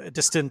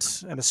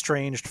distant and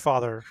estranged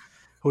father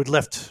who had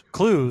left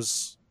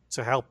clues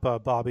to help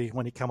Bobby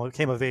when he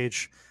came of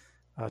age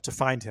to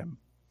find him.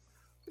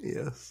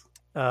 Yes.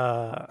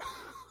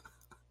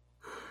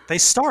 They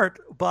start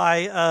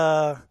by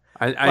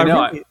I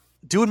know really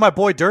doing my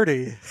boy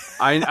dirty.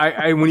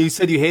 I when you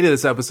said you hated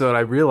this episode,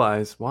 I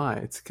realized why.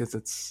 It's because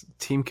it's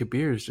Team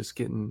Kabir is just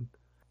getting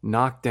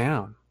knocked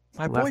down.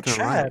 My boy Chad.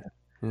 Right.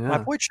 Yeah. My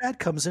boy Chad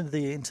comes into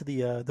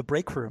the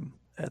break room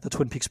at the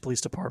Twin Peaks Police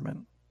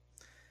Department,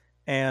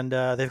 and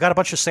they've got a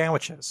bunch of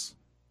sandwiches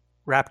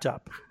wrapped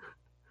up.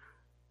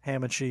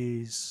 Ham and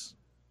cheese,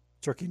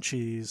 turkey and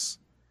cheese.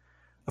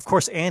 Of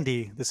course,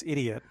 Andy, this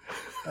idiot,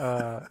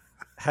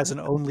 has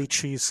an only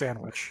cheese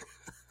sandwich.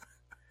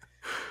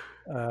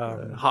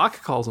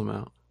 Hawk calls him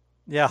out.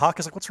 Yeah, Hawk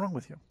is like, "What's wrong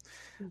with you?"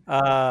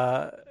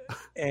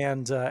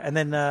 And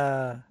then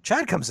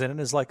Chad comes in and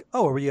is like,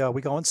 "Oh, are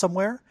we going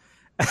somewhere?"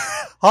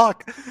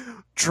 Hawk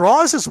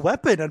draws his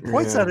weapon and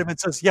points at him and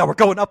says, "Yeah, we're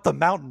going up the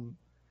mountain."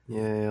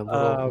 Yeah,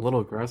 a little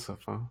aggressive,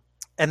 huh?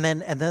 And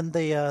then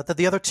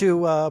the other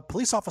two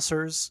police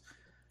officers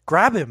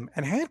grab him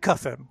and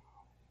handcuff him.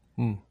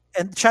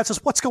 And Chad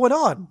says, "What's going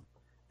on?"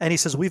 And he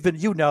says, we've been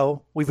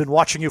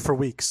watching you for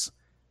weeks."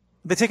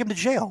 They take him to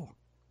jail.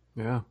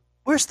 Yeah.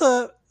 Where's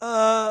the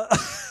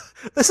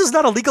this is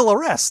not a legal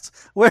arrest.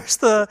 Where's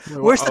the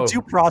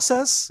due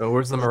process? So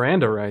where's the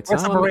Miranda rights?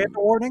 Where's the Miranda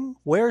warning?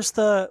 Where's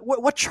the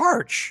what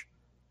charge?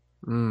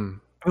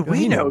 I mean,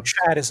 we know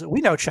Chad is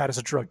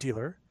a drug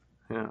dealer.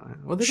 Yeah.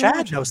 Well, they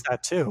Chad knows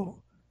that too.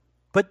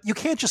 But you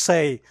can't just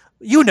say,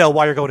 you know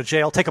why you're going to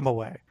jail, take him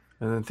away.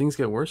 And then things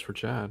get worse for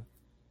Chad.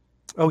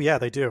 Oh yeah,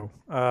 they do.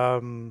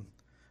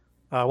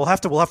 We'll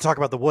have to talk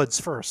about the Woods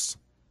first.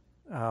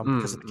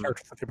 Because of the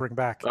characters that they bring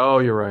back. Oh,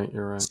 you're right.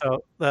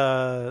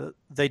 So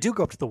they do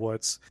go up to the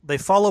woods. They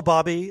follow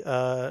Bobby.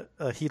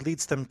 He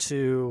leads them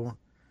to,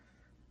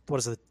 what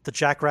is it, the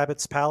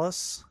Jackrabbit's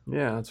Palace?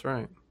 Yeah, that's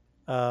right.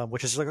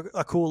 Which is like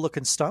a cool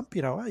looking stump.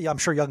 I'm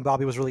sure young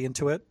Bobby was really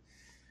into it.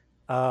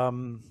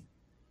 And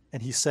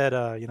he said,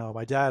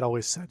 my dad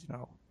always said,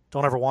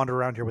 don't ever wander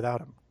around here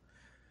without him.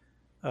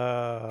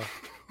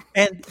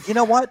 And you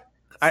know what?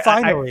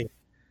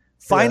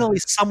 Finally,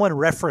 someone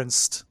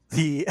referenced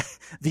the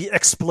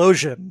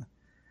explosion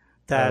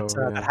that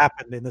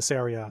happened in this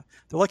area.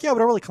 They're like, yeah, we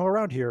don't really come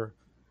around here.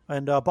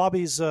 And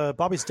Bobby's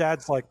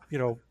dad's like,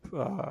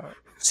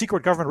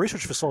 secret government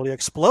research facility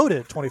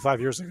exploded 25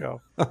 years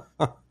ago.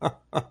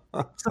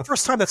 It's the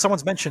first time that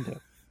someone's mentioned it.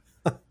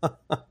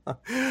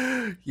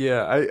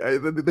 Yeah,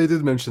 they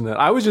did mention that.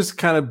 I was just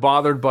kind of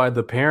bothered by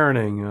the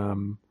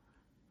parenting.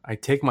 I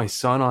take my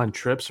son on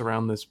trips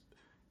around this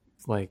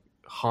like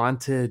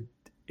haunted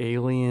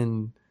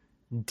alien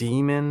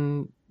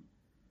demon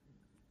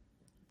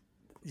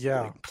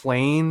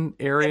plane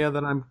area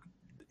that I'm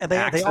and they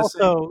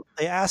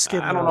ask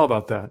him, I don't know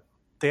about that.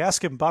 They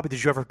ask him, Bobby,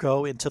 did you ever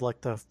go into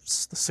like the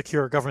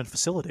secure government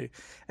facility?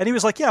 And he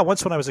was like, yeah,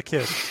 once when I was a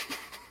kid.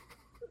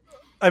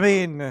 I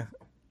mean,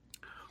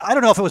 I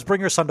don't know if it was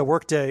Bring Your Son to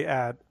Work Day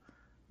at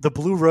the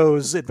Blue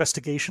Rose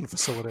investigation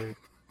facility.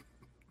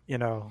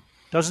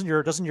 Doesn't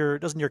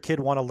your kid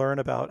want to learn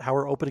about how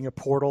we're opening a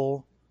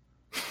portal,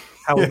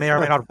 how we may or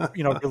may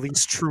not,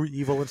 release true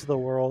evil into the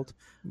world?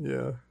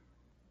 Yeah.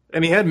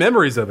 And he had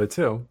memories of it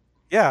too.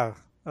 Yeah.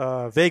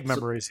 Vague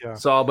memories. Yeah.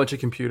 Saw a bunch of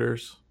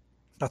computers.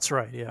 That's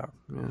right. Yeah.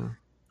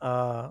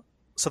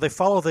 So they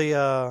follow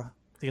the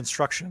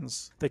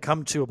instructions. They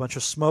come to a bunch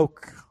of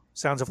smoke,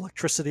 sounds of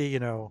electricity,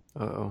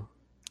 Uh-oh.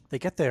 They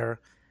get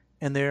there,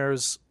 and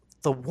there's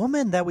the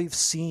woman that we've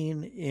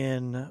seen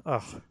in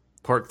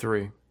Part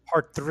 3.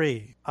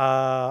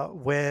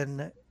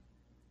 When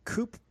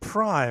Coop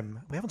Prime,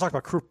 we haven't talked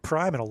about Coop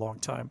Prime in a long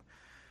time.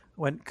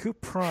 When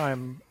Coop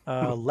Prime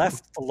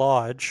left the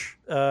lodge,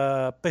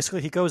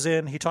 basically he goes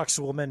in, he talks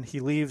to a woman, he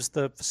leaves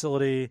the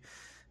facility,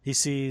 he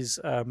sees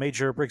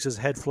Major Briggs's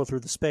head float through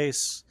the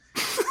space.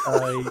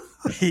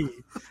 He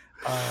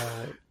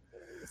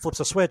flips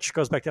a switch,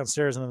 goes back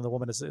downstairs, and then the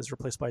woman is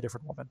replaced by a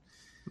different woman.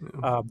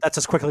 Yeah. That's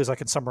as quickly as I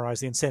can summarize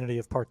the insanity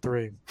of Part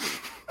 3.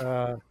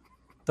 The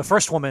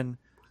first woman,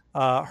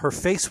 her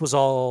face was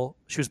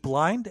she was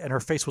blind, and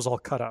her face was all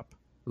cut up.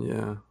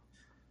 Yeah.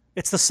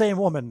 It's the same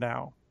woman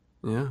now.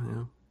 Yeah.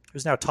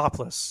 Who's now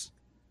topless.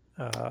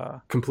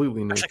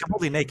 Completely naked. Actually,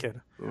 completely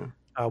naked. Yeah.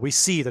 We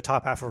see the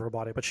top half of her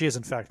body, but she is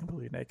in fact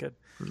completely naked,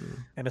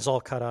 and is all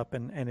cut up,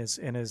 and is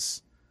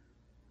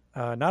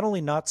not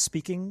only not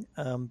speaking,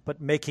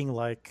 but making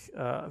like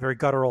very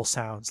guttural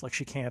sounds. Like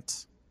she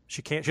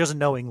doesn't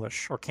know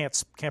English or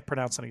can't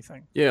pronounce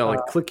anything. Yeah,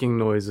 like clicking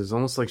noises,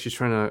 almost like she's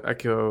trying to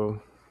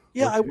echo.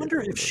 Yeah, I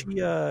wonder if she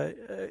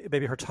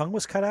maybe her tongue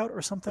was cut out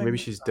or something. Maybe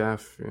she's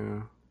deaf.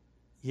 Yeah.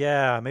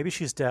 Yeah, maybe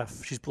she's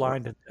deaf. She's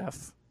blind and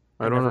deaf.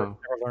 I don't know.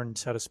 Never learned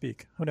how to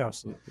speak. Who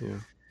knows?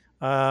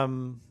 Yeah.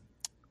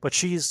 But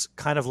she's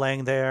kind of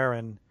laying there,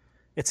 and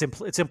it's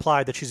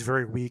implied that she's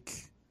very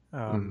weak.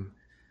 And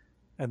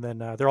then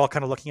they're all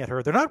kind of looking at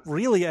her. They're not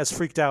really as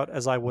freaked out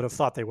as I would have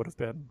thought they would have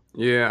been.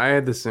 Yeah, I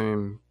had the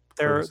same.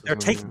 They're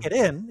taking it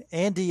in.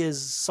 Andy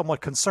is somewhat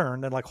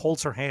concerned and like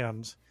holds her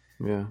hand.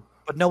 Yeah.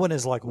 But no one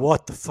is like,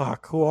 "What the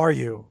fuck? Who are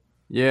you?"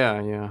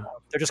 Yeah.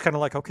 They're just kind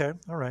of like, "Okay,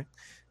 all right."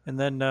 And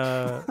then,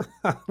 well,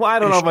 I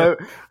don't know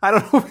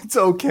if it's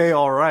okay.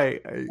 All right.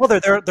 Well,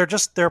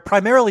 they're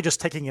primarily just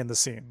taking in the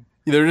scene.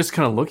 They're just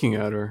kind of looking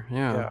at her.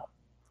 Yeah.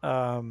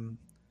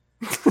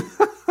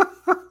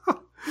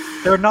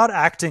 They're not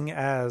acting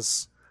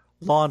as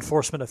law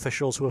enforcement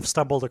officials who have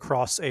stumbled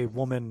across a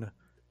woman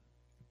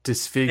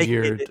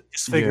disfigured in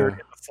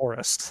the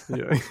forest.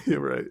 Yeah, you're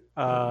right.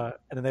 And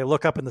then they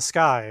look up in the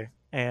sky,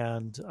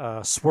 and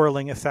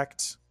swirling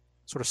effect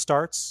sort of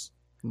starts.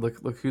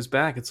 Look who's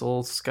back. It's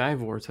old Sky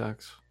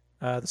Vortex.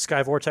 The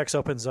Sky Vortex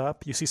opens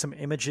up. You see some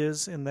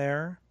images in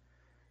there.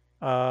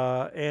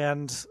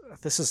 And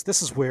this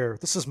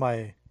is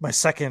my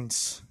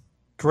second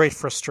great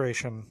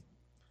frustration.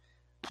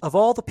 Of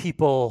all the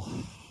people...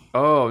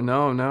 Oh,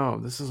 no.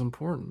 This is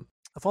important.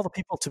 Of all the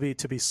people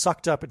to be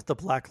sucked up into the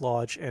Black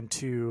Lodge and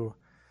to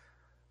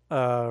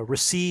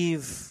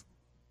receive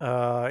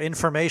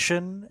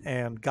information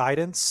and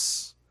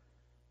guidance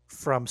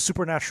from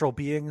supernatural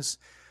beings...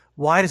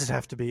 Why does it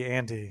have to be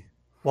Andy?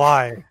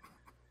 Why?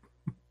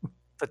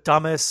 The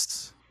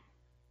dumbest,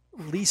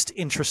 least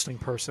interesting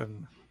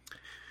person.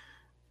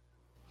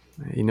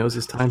 He knows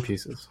his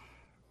timepieces.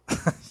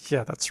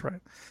 Yeah, that's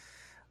right.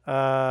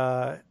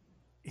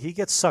 He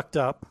gets sucked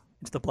up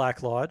into the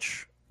Black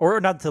Lodge, or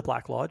not into the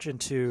Black Lodge,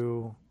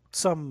 into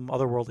some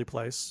otherworldly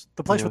place,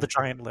 the place where the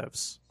giant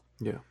lives.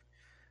 Yeah.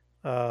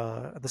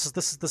 This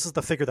is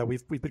the figure that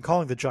we've been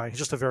calling the Giant. He's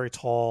just a very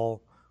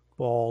tall,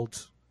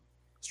 bald,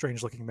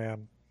 strange-looking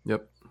man.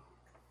 Yep.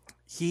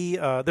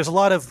 There's a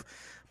lot of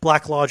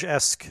Black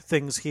Lodge-esque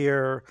things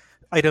here,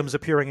 items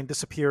appearing and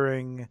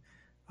disappearing.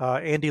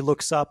 Andy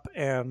looks up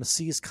and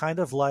sees kind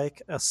of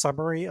like a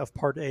summary of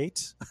Part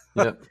 8.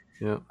 Yep.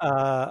 Yeah.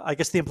 I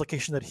guess the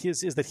implication that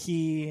is that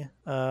he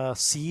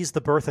sees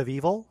the birth of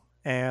evil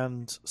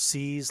and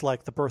sees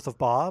like the birth of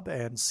Bob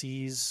and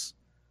sees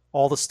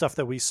all the stuff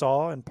that we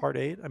saw in Part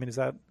 8. I mean, is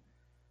that?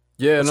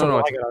 Yeah. No.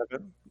 I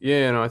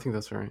think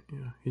that's right.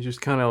 Yeah. He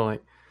just kind of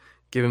like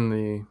give him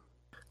the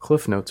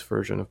Cliff Notes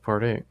version of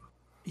Part 8.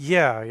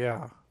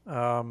 Yeah.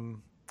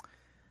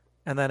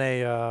 And then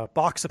a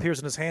box appears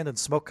in his hand and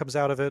smoke comes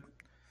out of it.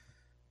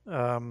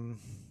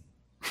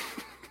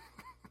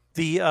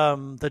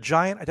 The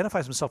Giant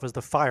identifies himself as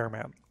the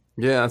Fireman.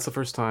 Yeah, that's the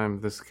first time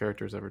this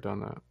character's ever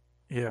done that.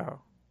 Yeah,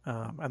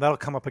 and that'll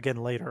come up again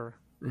later.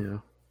 Yeah.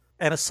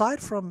 And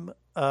aside from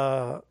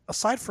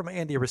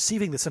Andy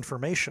receiving this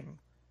information,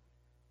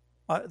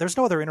 there's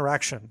no other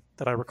interaction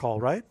that I recall,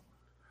 right?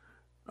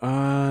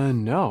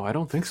 No, I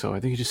don't think so. I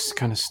think he just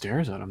kind of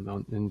stares at him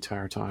the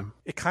entire time.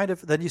 It kind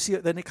of then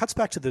it cuts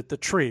back to the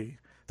tree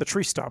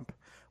stump,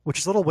 which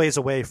is a little ways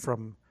away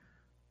from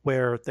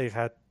where they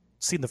had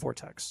seen the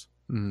vortex.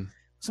 Mm.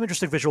 Some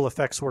interesting visual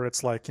effects where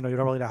it's like, you don't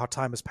really know how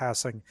time is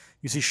passing.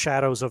 You see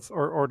shadows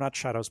or not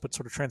shadows, but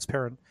sort of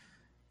transparent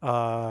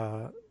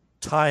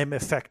time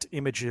effect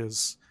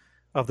images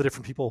of the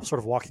different people sort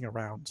of walking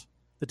around,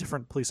 the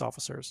different police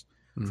officers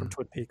from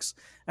Twin Peaks.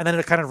 And then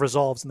it kind of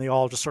resolves and they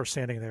all just start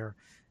standing there.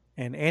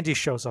 And Andy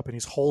shows up and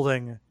he's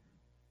holding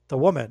the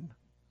woman.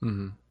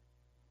 Mm-hmm.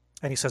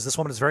 And he says, this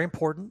woman is very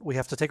important. We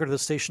have to take her to the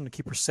station to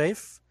keep her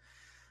safe.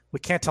 We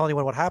can't tell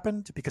anyone what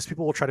happened because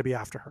people will try to be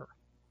after her.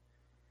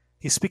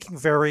 He's speaking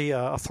very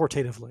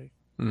authoritatively,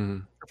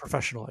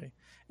 professionally.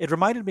 It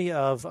reminded me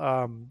of,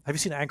 have you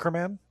seen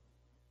Anchorman?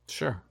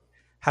 Sure.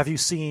 Have you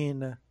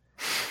seen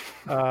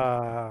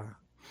when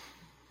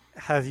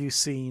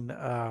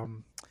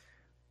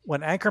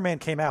Anchorman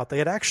came out, they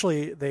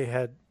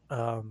had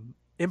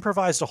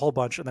improvised a whole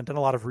bunch and then done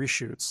a lot of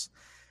reshoots.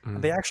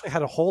 And they actually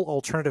had a whole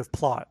alternative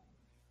plot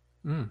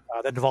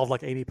that involved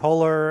like Amy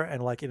Poehler,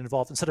 and like it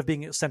involved, instead of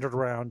being centered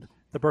around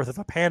the birth of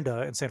a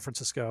panda in San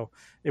Francisco,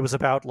 it was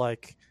about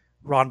like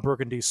Ron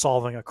Burgundy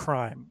solving a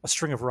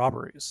string of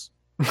robberies.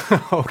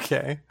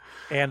 Okay.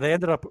 And they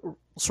ended up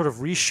sort of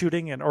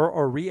reshooting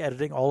or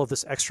re-editing all of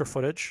this extra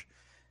footage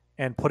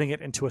and putting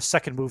it into a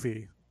second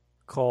movie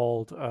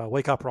called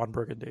Wake Up, Ron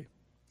Burgundy.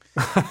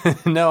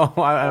 No,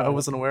 I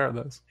wasn't aware of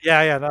this.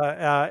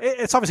 Yeah.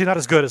 It's obviously not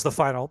as good as the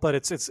final,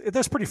 but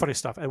there's pretty funny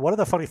stuff. And one of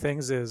the funny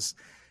things is,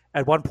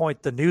 at one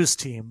point, the news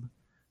team,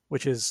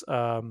 which is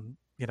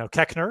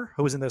Keckner,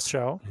 who was in this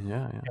show,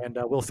 and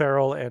Will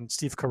Ferrell and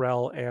Steve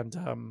Carell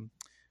and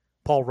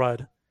Paul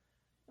Rudd,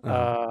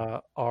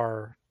 are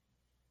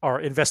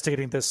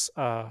investigating this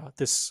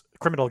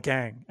criminal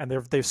gang, and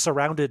they've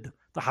surrounded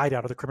the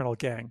hideout of the criminal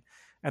gang,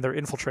 and they're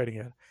infiltrating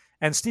it.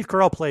 And Steve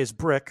Carell plays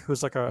Brick,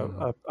 who's like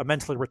a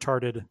mentally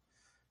retarded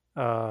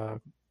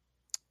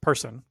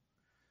person,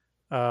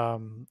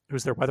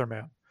 who's their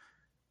weatherman.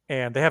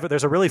 And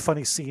there's a really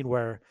funny scene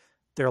where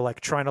they're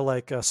like trying to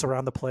like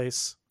surround the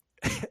place,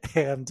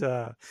 and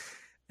they're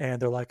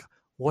like,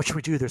 "What should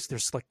we do?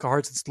 There's like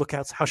guards and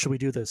lookouts. How should we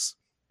do this?"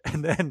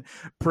 And then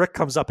Brick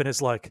comes up and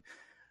is like,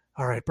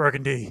 "All right,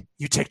 Burgundy,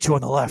 you take 2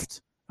 on the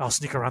left. I'll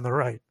sneak around the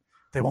right.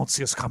 They won't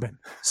see us coming.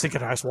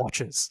 Synchronize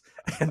watches."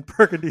 And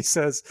Burgundy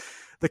says,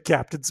 "The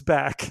captain's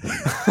back."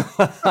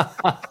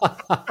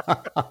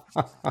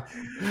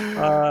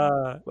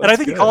 And I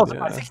think he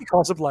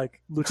calls him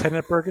like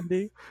Lieutenant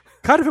Burgundy,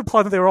 kind of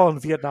implying that they were all in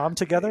Vietnam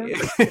together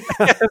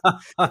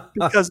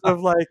because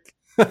of like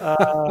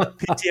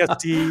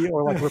PTSD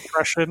or like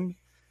repression.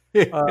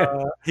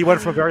 He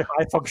went from a very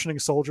high functioning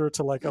soldier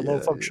to like a low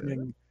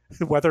functioning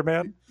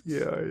weatherman.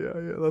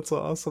 Yeah. That's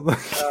awesome.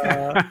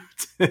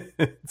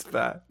 It's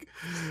back.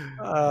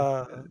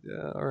 All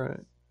right.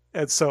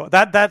 And so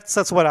that's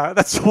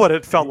what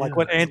it felt like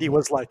when Andy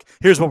was like,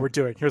 "Here's what we're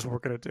doing. Here's what we're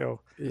gonna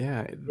do.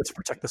 Yeah, let's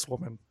protect this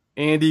woman."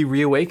 Andy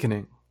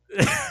reawakening.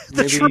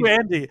 True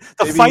Andy,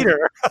 the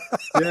fighter.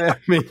 Yeah,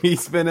 maybe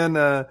he's been in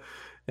a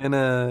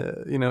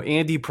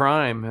Andy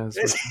Prime has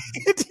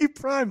Andy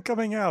Prime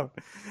coming out.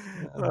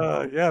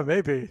 Yeah,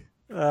 maybe.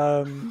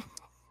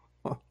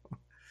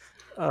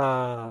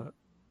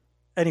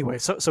 Anyway,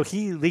 so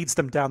he leads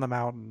them down the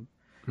mountain.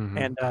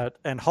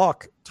 And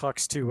Hawk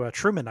talks to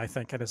Truman, I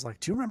think, and is like,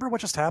 "Do you remember what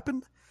just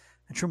happened?"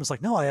 And Truman's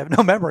like, "No, I have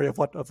no memory of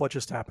what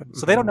just happened."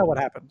 So they don't know what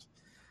happened.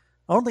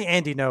 Only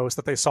Andy knows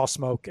that they saw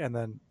smoke and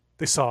then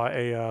they saw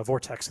a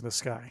vortex in the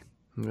sky.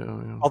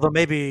 Yeah. Although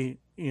maybe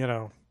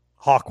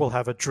Hawk will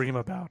have a dream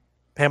about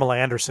Pamela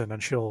Anderson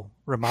and she'll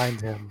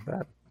remind him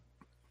that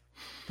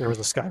there was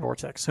a sky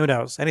vortex. Who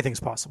knows?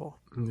 Anything's possible.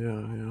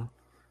 Yeah.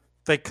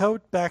 They go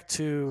back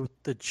to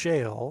the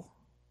jail.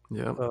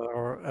 Yeah,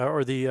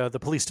 or the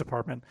police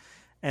department,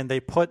 and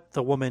they put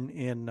the woman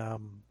in a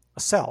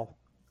cell.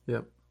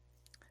 Yep.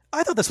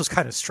 I thought this was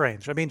kind of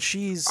strange. I mean,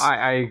 she's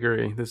I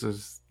agree. This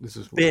is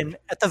been, weird.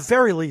 at the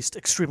very least,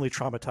 extremely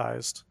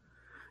traumatized,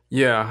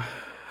 Yeah.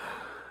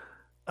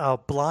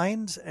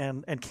 blind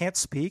and can't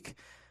speak.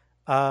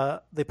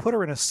 They put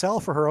her in a cell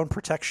for her own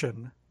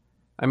protection.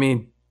 I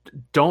mean,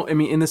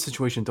 in this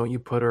situation, don't you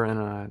put her in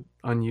an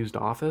unused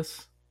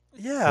office?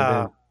 Yeah. And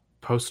then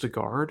post a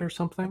guard or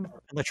something?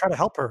 And they try to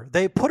help her.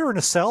 They put her in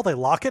a cell, they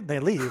lock it, and they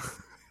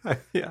leave.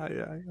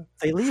 yeah.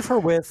 They leave her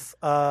with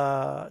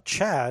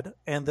Chad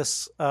and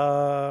this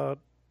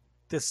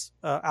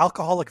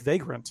alcoholic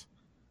vagrant.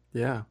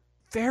 Yeah.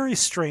 Very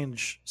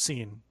strange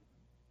scene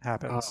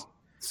happens. Oh,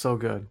 so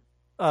good.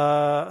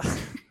 The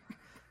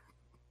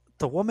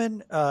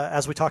woman,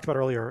 as we talked about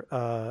earlier,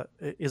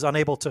 is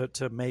unable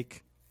to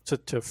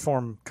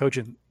form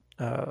cogent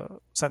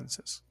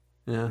sentences.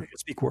 Yeah.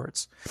 Speak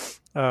words,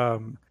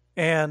 and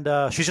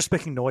she's just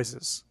making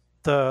noises.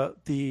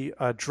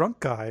 The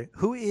drunk guy,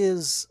 who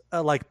is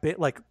like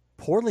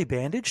poorly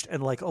bandaged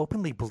and like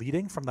openly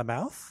bleeding from the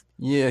mouth.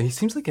 Yeah, he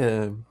seems like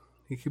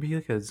he could be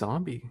like a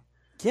zombie.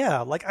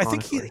 Yeah, like I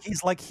think Honestly.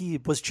 he's like he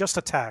was just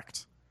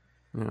attacked,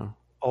 Yeah.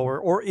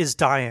 or is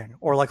dying,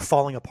 or like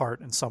falling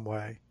apart in some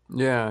way.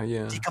 Yeah.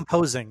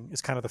 Decomposing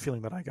is kind of the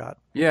feeling that I got.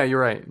 Yeah, you're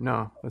right.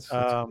 No, that's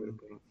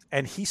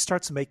And he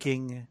starts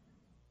making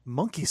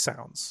monkey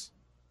sounds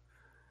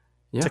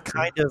yeah, to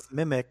kind of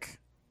mimic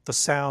the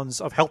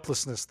sounds of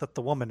helplessness that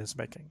the woman is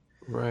making.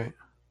 right.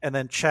 And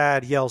then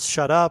Chad yells,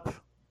 "Shut up!"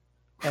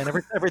 And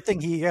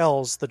everything he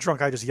yells, the drunk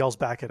guy just yells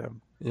back at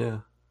him, Yeah.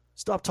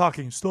 stop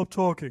talking,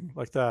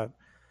 like that.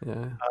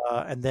 Yeah.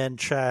 And then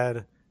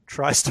Chad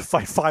tries to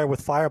fight fire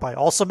with fire by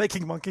also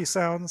making monkey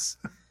sounds,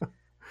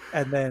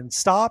 and then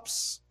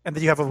stops. And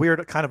then you have a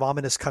weird kind of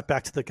ominous cut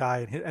back to the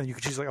guy, and you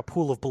can see like a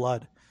pool of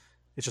blood.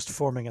 It's just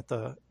forming at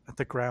the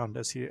ground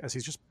as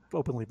he's just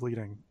openly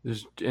bleeding.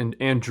 Just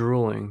and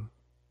drooling.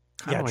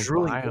 Kinda Yeah, like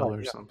drooling bile blood,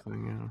 or yeah.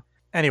 something.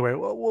 Anyway,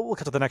 we'll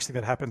get to the next thing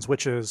that happens,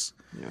 which is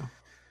Yeah.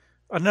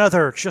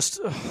 another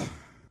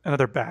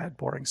another bad,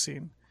 boring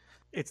scene.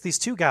 It's these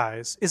two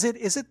guys. It's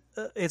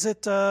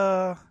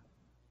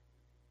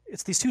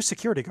these two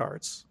security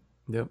guards,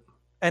 Yep.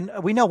 and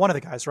we know one of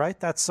the guys, right?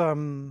 That's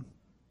one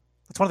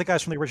of the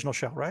guys from the original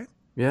show, right?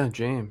 Yeah,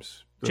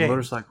 James, the James.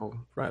 motorcycle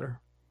rider.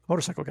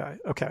 Motorcycle guy.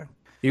 Okay.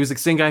 He was the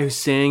same guy who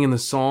sang in the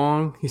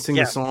song. He sang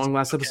Yeah. the song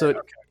last episode,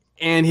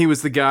 and he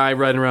was the guy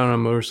riding around on a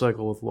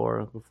motorcycle with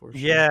Laura before.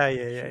 Yeah.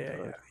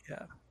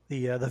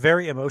 The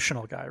very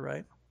emotional guy,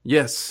 right?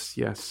 Yes.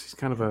 He's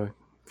kind of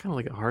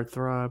like a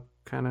heartthrob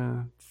kind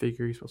of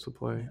figure he's supposed to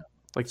play.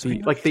 Like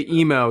the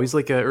emo. He's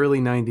like a early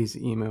 '90s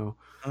emo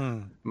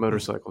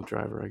motorcycle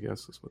driver. I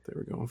guess is what they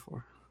were going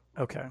for.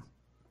 Okay.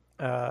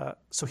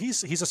 So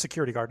he's a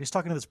security guard. He's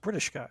talking to this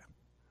British guy.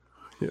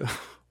 Yeah.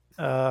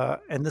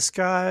 And this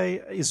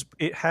guy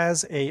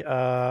has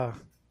a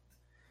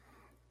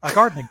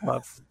gardening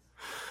glove,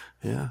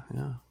 Yeah.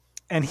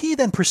 and he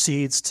then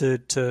proceeds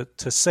to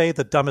say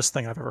the dumbest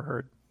thing I've ever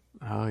heard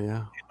Oh yeah.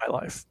 in my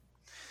life.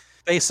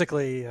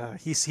 Basically,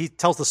 he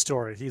tells the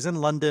story. He's in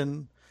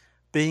London,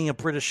 being a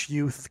British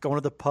youth, going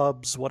to the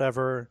pubs,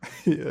 whatever.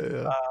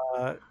 Yeah.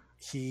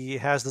 He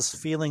has this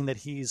feeling that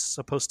he's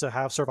supposed to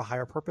have sort of a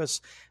higher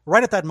purpose.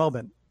 Right at that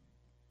moment,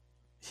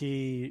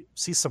 he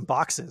sees some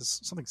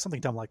boxes,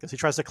 something dumb like this. He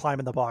tries to climb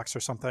in the box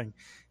or something,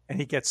 and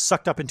he gets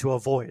sucked up into a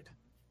void.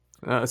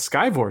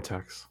 Sky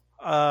vortex.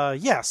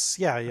 Yes,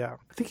 yeah. I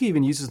think he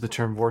even uses the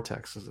term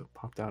vortex as it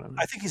popped out of me.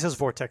 I think he says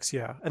vortex,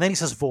 yeah, and then he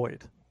says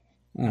void.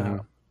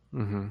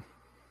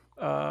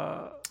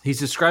 He's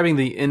describing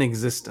the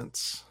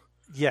inexistence.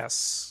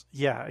 Yes,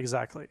 yeah,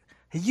 exactly.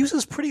 He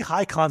uses pretty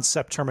high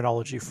concept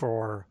terminology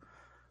for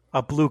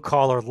a blue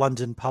collar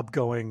London pub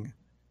going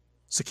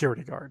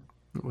security guard.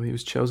 Well, he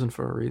was chosen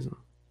for a reason.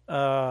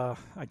 I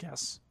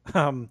guess.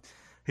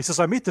 He says,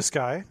 "I meet this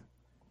guy."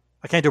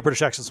 I can't do a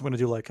British accent, so I'm going to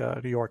do like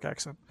a New York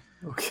accent.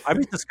 Okay. I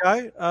meet this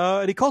guy,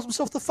 and he calls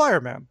himself the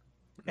Fireman.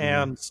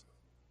 And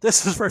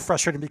this is very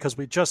frustrating because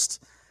we just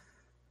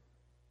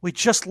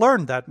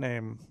learned that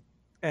name,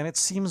 and it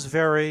seems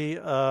very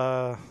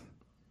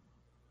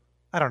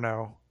I don't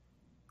know.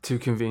 Too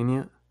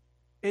convenient.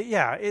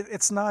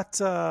 It's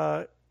not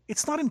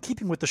in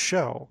keeping with the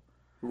show.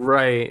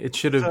 Right. It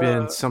should have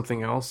been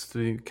something else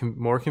to be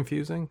more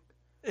confusing.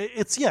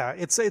 It's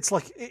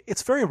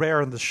very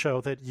rare in the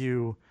show that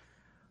you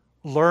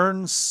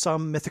learn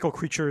some mythical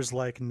creature's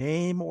like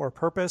name or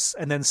purpose,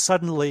 and then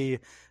suddenly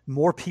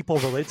more people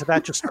related to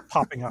that just start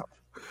popping up.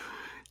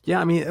 Yeah,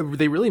 I mean,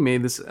 they really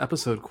made this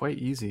episode quite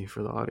easy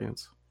for the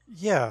audience.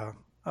 Yeah.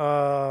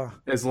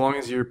 As long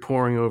as you're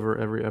pouring over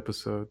every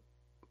episode.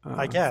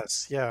 I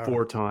guess, yeah.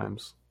 4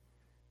 times.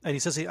 And he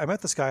says, I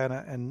met this guy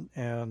and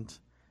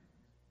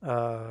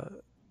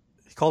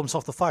he called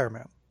himself the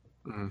Fireman.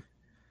 Mm-hmm.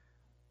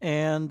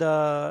 And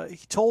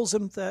he tells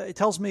me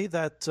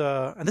that,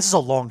 and this is a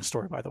long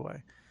story, by the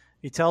way.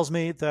 He tells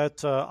me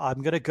that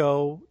I'm going to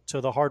go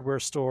to the hardware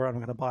store. I'm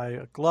going to buy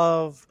a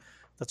glove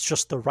that's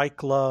just the right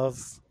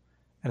glove,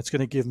 and it's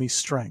going to give me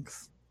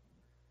strength.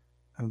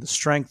 And the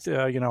strength,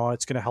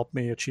 it's going to help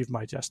me achieve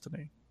my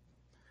destiny.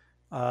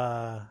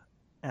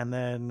 And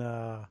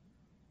then,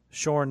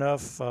 sure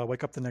enough,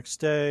 wake up the next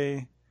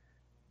day,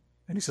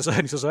 and he says, and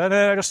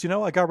I just,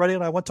 I got ready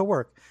and I went to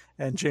work.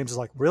 And James is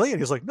like, really?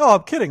 And he's like, no,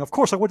 I'm kidding. Of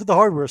course, I went to the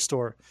hardware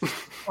store. A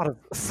lot of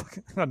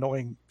fucking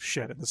annoying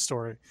shit in this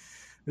story.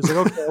 He's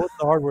like, okay, I went to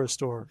the hardware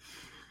store,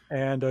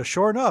 and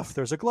sure enough,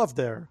 there's a glove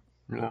there.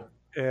 Yeah.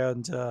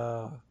 And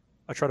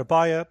I try to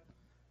buy it.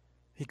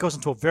 He goes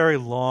into a very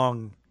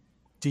long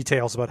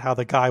details about how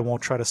the guy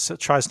won't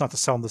tries not to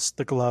sell him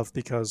the glove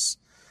because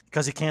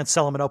he can't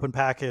sell him an open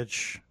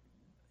package.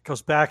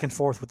 Goes back and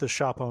forth with the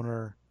shop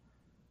owner.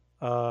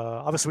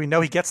 Obviously, we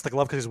know he gets the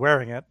glove because he's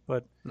wearing it,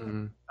 but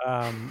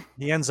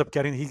he ends up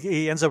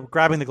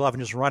grabbing the glove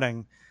and just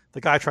running.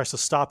 The guy tries to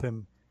stop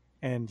him,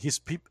 and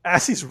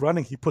as he's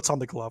running, he puts on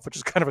the glove, which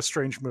is kind of a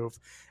strange move.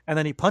 And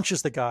then he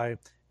punches the guy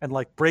and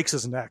breaks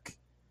his neck,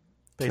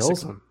 basically.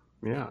 Kills him.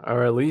 Yeah,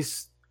 or at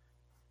least,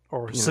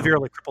 or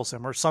severely cripples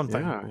him, or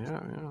something.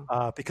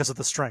 Yeah. Because of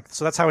the strength.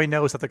 So that's how he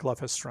knows that the glove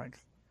has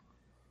strength.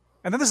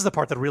 And then this is the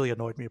part that really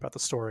annoyed me about the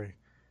story.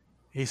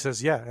 He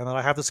says, "Yeah, and then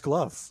I have this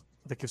glove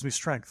that gives me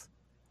strength."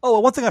 Oh,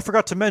 one thing I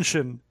forgot to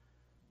mention.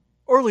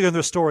 Earlier in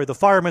the story, the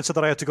fireman said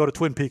that I had to go to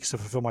Twin Peaks to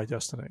fulfill my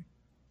destiny.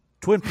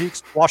 Twin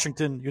Peaks,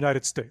 Washington,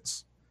 United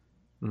States.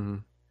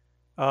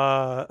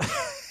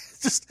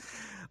 Just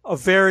a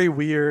very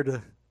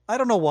weird... I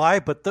don't know why,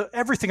 but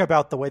everything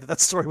about the way that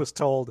story was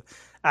told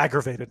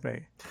aggravated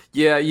me.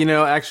 Yeah,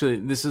 actually,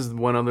 this is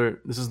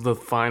the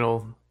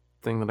final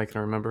thing that I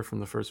can remember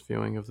from the first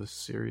viewing of this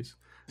series.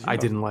 Yeah. I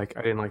didn't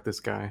like this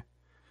guy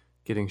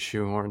getting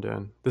shoehorned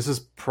in. This is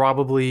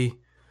probably,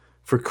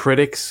 for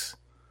critics,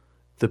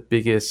 the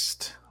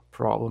biggest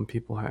problem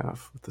people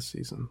have with the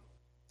season.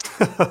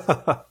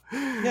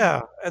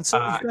 Yeah, and so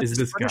you've got is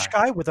this British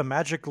guy with a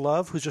magic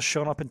glove who's just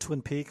shown up in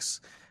Twin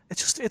Peaks.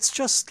 It's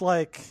just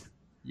like...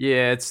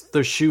 Yeah,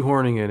 they're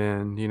shoehorning it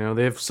in.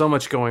 They have so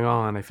much going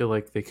on. I feel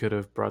like they could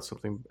have brought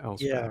something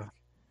else back.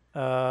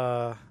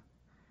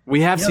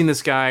 We have seen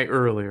this guy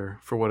earlier,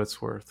 for what it's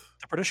worth.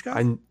 The British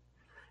guy?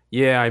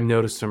 I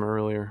noticed him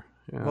earlier.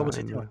 Yeah, what was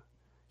he doing?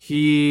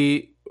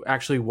 He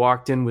actually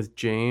walked in with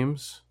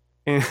James,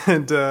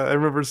 and I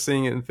remember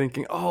seeing it and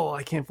thinking, "Oh,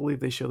 I can't believe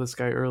they show this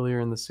guy earlier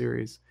in the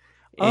series."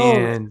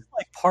 And it's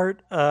like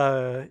part.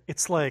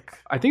 It's like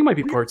I think it might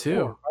be part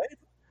 2, right?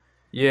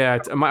 Yeah,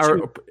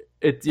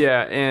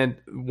 and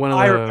one of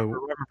I remember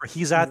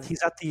he's at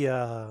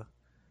the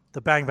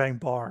Bang Bang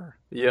bar.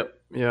 Yep.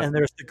 And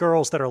there's the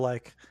girls that are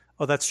like,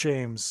 "Oh, that's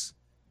James.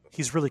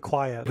 He's really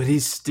quiet, but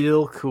he's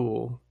still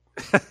cool."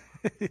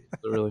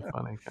 It's really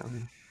funny.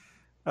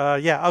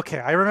 Yeah. Okay.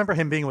 I remember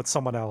him being with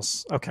someone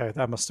else. Okay,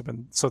 that must have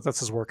been. So that's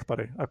his work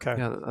buddy. Okay.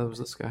 Yeah, that was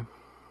this guy.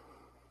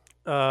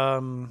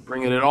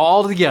 Bringing it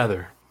all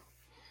together.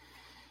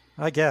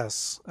 I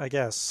guess.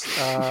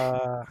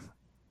 And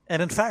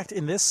in fact,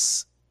 in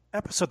this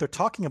episode, they're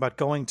talking about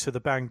going to the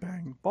Bang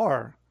Bang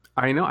bar.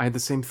 I know. I had the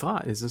same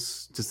thought.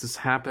 Does this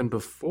happen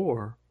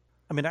before?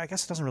 I mean, I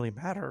guess it doesn't really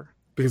matter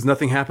because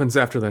nothing happens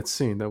after that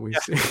scene that we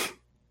see.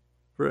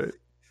 Right.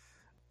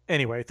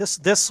 Anyway,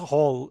 this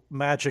whole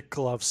magic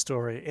glove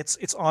story,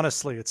 it's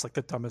honestly, it's like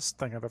the dumbest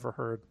thing I've ever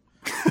heard.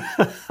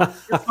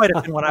 It might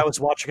have been when I was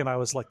watching and I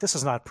was like, this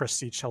is not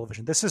prestige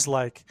television. This is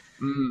like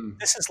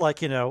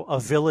a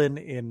villain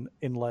in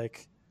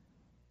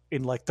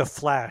The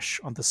Flash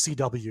on the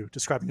CW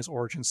describing his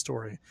origin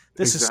story.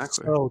 This is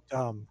so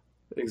dumb.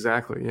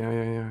 Exactly.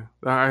 Yeah.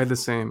 I had the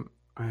same.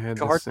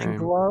 Gardening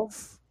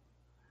glove?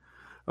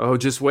 Oh,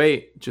 just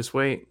wait.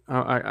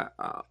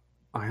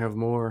 I have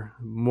more.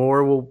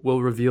 More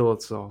will reveal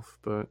itself,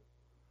 but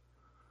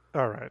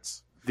all right.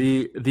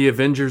 The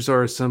Avengers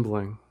are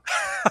assembling.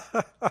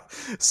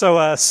 So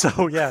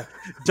yeah,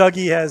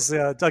 Dougie has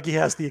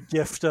the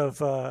gift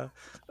of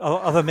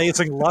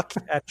amazing luck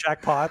at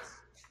jackpot.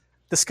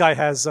 This guy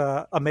has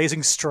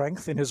amazing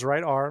strength in his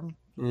right arm.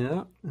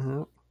 Yeah.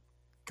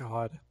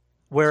 God.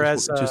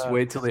 Whereas just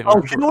wait till they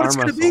arm, you know what it's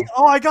going to be?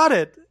 Oh, I got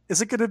it.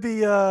 Is it going to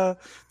be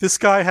this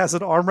guy has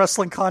an arm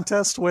wrestling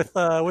contest with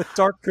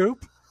Dark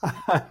Coop?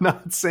 I'm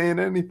not saying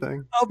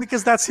anything. Oh,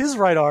 because that's his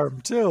right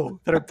arm too.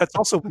 That's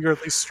also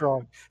weirdly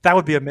strong. That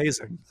would be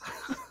amazing.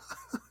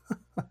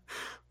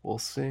 We'll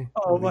see.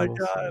 Oh my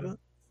God.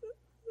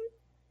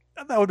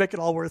 That would make it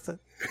all worth it.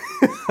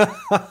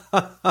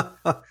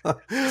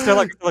 They're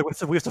like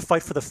we have to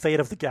fight for the fate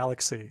of the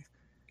galaxy.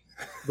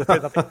 The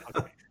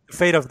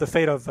fate of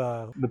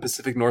the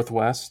Pacific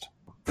Northwest.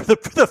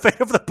 The fate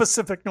of the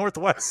Pacific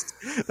Northwest.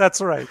 That's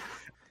right.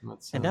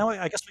 And now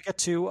I guess we get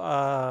to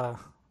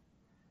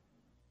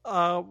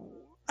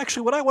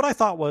actually what I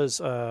thought was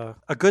a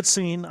good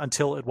scene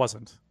until it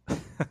wasn't.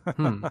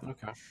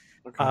 Okay.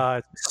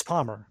 Mrs.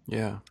 Palmer.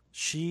 Yeah.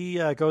 She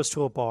goes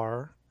to a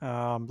bar.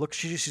 Look,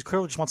 she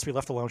clearly just wants to be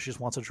left alone. She just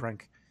wants a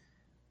drink.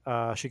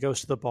 She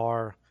goes to the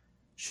bar.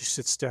 She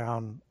sits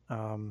down,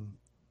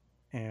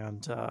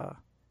 and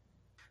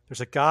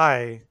there's a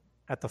guy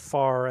at the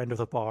far end of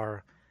the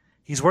bar.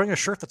 He's wearing a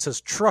shirt that says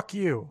 "Truck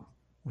You,"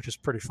 which is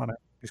pretty funny.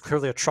 He's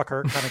clearly a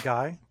trucker kind of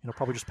guy.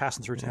 Probably just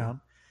passing through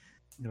town.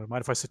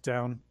 Mind if I sit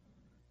down?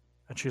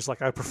 And she's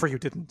like, "I prefer you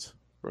didn't."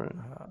 Right.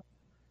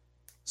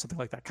 something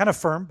like that. Kind of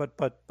firm,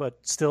 but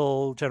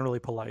still generally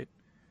polite.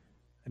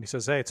 And he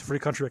says, "Hey, it's a free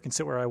country. I can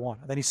sit where I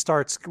want." And then he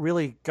starts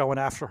really going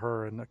after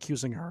her and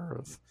accusing her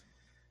of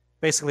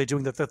basically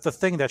doing the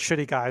thing that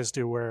shitty guys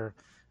do, where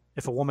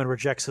if a woman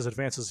rejects his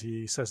advances,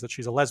 he says that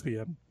she's a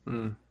lesbian.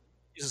 He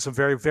uses some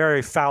very,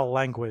 very foul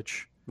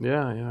language.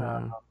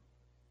 Yeah.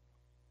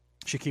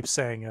 She keeps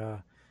saying,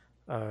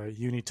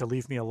 "You need to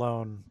leave me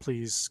alone.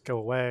 Please go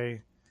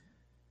away."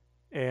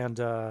 And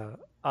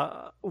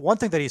one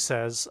thing that he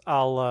says,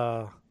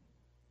 I'll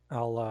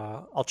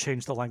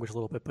change the language a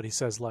little bit, but he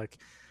says like,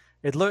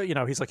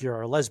 he's like,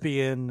 "You're a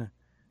lesbian,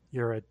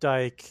 you're a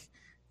dyke,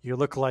 you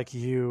look like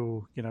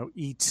you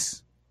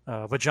eat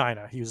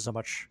vagina." He uses a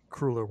much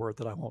crueler word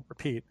that I won't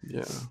repeat.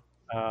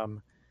 Yeah.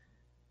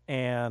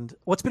 And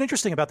what's been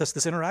interesting about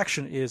this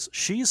interaction is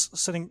she's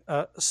sitting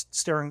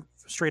staring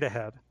straight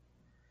ahead,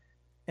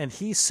 and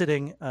he's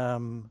sitting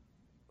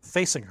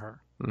facing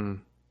her.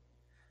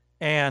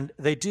 And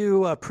they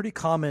do a pretty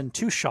common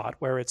two shot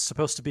where it's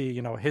supposed to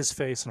be, his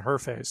face and her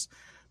face.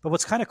 But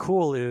what's kind of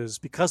cool is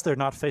because they're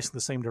not facing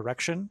the same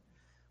direction,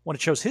 when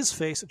it shows his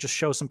face, it just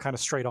shows him kind of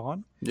straight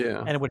on.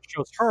 Yeah. And when it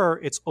shows her,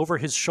 it's over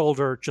his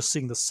shoulder, just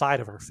seeing the side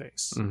of her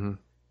face.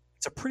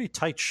 It's a pretty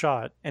tight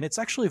shot, and it's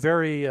actually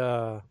very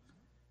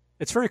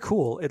it's very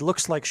cool. It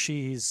looks like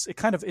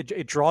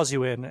it draws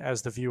you in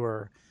as the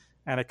viewer,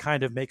 and it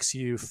kind of makes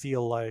you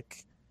feel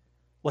like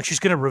she's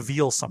going to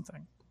reveal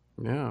something.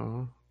 Yeah,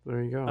 well,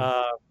 there you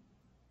go.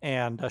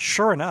 And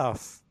sure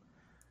enough,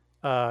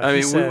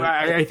 I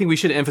think we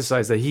should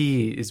emphasize that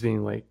he is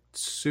being like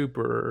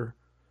super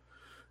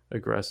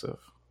aggressive.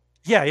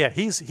 Yeah,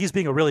 he's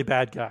being a really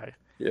bad guy.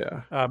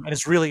 Yeah, and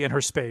is really in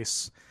her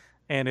space,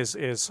 and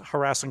is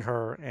harassing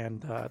her.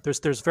 And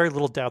there's very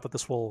little doubt that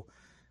this will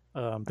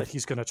that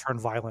he's going to turn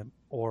violent,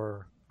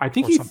 or I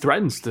think he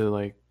threatens to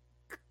like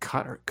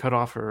cut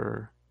off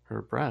her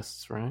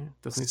breasts, right?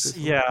 Doesn't he say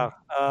something? Yeah,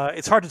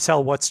 it's hard to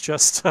tell what's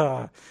just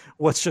violent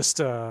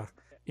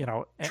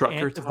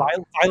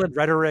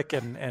rhetoric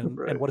and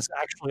Right. and what is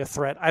actually a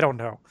threat. I don't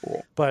know,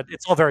 Cool. but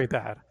it's all very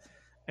bad.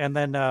 And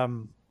then at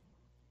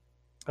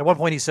one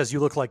point he says,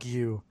 "You look like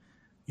you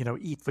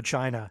eat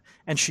vagina,"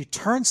 and she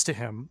turns to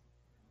him,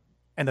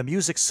 and the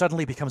music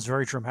suddenly becomes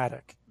very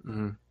dramatic.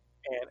 And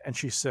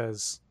she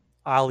says,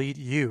 "I'll eat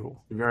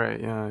you."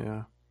 Right.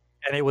 Yeah.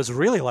 And it was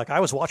really like, I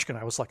was watching it,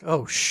 I was like,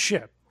 "Oh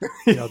shit."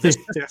 This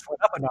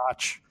went up a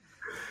notch.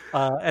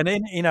 And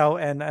then,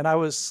 and I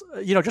was,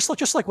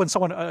 just like when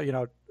someone,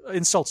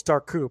 insults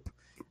Dark Coop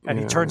and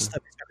he turns to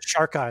them, he's got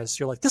shark eyes.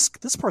 You're like, this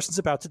person's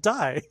about to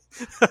die.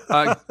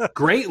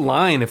 Great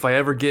line. If I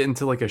ever get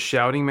into like a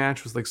shouting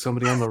match with like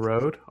somebody on the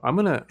road, I'm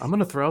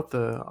gonna throw out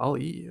the "I'll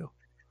eat you."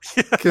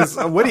 Because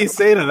what do you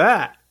say to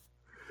that?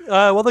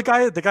 Well,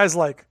 the guy's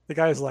like,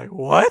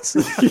 what?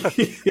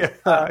 Yeah.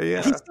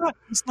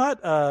 He's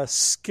not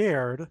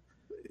scared.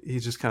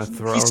 He's just kind of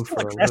thrown He's still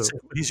for aggressive, a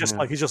loop. but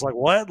he's just like,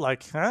 what?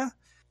 Like, huh?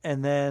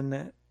 And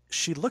then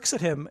she looks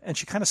at him and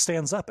she kind of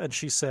stands up and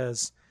she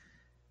says,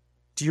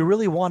 "Do you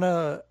really want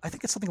to?" I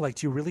think it's something like,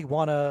 "Do you really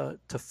want to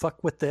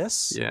fuck with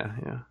this?" Yeah.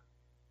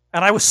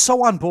 And I was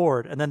so on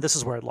board, and then this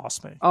is where it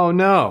lost me. Oh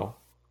no.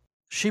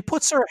 She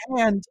puts her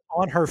hand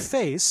on her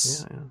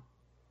face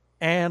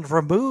and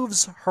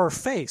removes her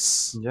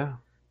face Yeah.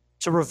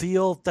 to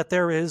reveal that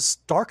there is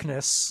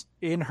darkness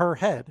in her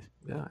head.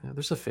 Yeah.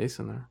 There's a face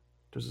in there.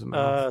 There's a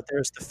mouth.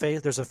 There's the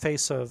face. There's a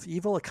face of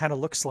evil. It kind of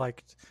looks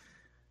like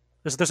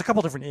there's a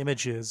couple different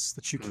images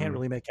that you can't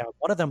really make out.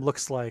 One of them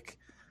looks like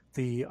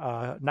the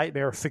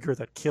nightmare figure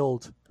that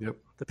killed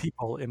the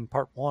people in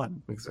part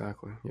 1.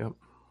 Exactly. Yep.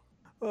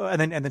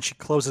 And then she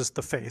closes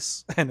the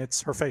face, and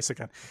it's her face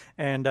again.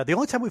 And the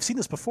only time we've seen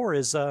this before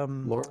is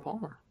Laura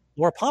Palmer.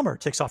 Laura Palmer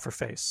takes off her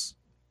face,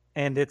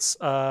 and it's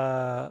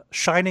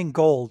shining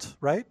gold,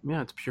 right?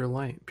 Yeah, it's pure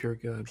light, pure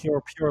good.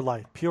 Pure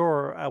light,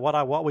 pure.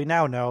 What we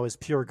now know is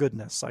pure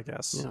goodness, I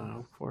guess. Yeah,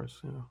 of course.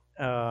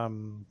 Yeah.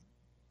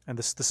 And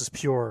this is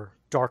pure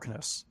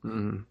darkness.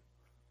 Mm.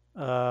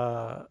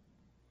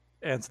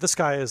 And this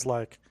guy is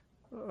like,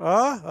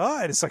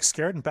 and it's like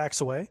scared and backs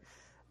away.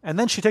 And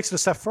then she takes it a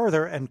step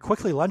further and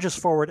quickly lunges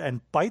forward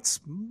and bites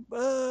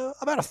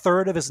about a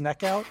third of his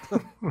neck out.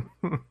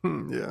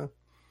 Yeah.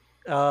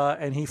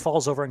 And he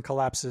falls over and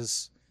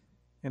collapses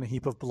in a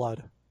heap of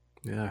blood.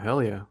 Yeah,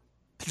 hell yeah.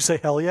 Did you say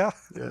hell yeah?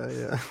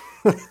 Yeah.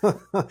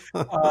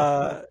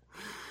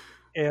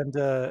 And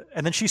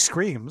then she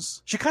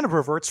screams. She kind of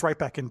reverts right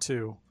back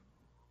into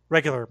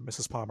regular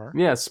Mrs. Palmer.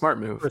 Yeah, smart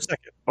move. For a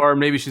second. Or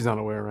maybe she's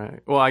unaware, right?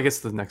 Well, I guess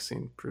the next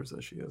scene proves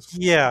that she is.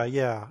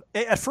 Yeah.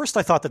 At first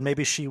I thought that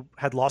maybe she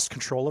had lost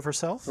control of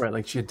herself. Right,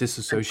 like she had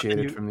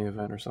disassociated from the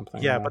event or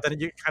something. Yeah, but then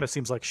it kind of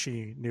seems like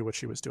she knew what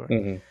she was doing.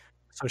 Mm-hmm.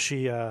 So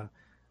she's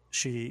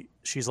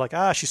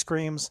like, she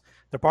screams.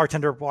 The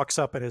bartender walks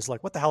up and is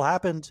like, "What the hell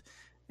happened?"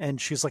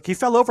 And she's like, "He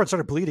fell over and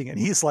started bleeding." And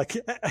he's like,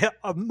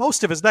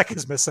 most of his neck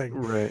is missing.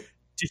 Right.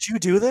 "Did you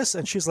do this?"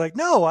 And she's like,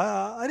 "No,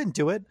 I didn't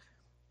do it."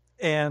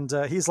 And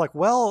he's like,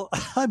 "Well,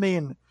 I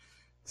mean,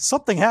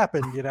 something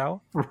happened, you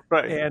know?"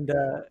 Right.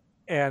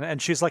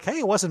 And she's like, "Hey,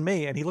 it wasn't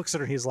me." And he looks at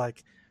her and he's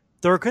like,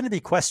 there are going to be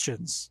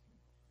questions.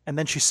 And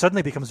then she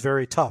suddenly becomes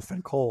very tough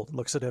and cold and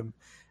looks at him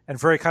and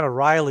very kind of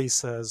wryly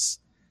says,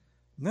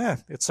 "Nah,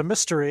 it's a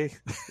mystery."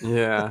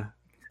 Yeah.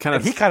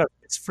 And he kind of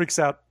freaks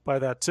out by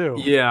that too.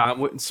 Yeah,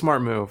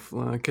 smart move.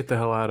 Get the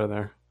hell out of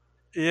there.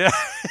 Yeah.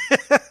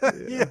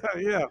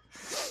 yeah.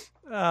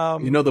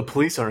 The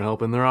police aren't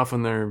helping. They're off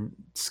on their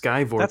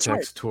Sky Vortex That's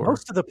right. tour.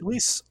 Most of the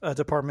police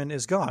department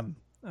is gone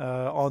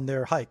on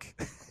their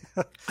hike.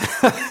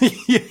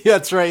 Yeah,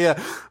 that's right.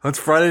 Yeah, it's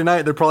Friday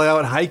night. They're probably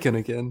out hiking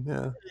again.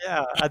 Yeah.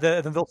 Yeah, and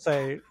then they'll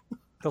say,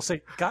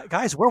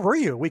 guys, where were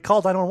you? We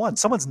called 911.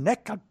 Someone's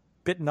neck got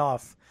bitten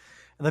off,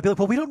 and they'll be like,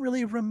 well, we don't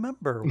really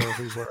remember where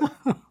we were.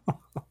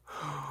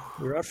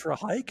 We were out for a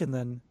hike, and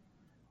then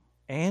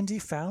Andy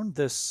found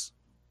this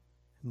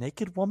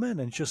naked woman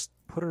and just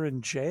put her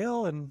in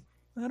jail, and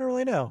I don't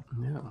really know.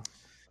 Yeah.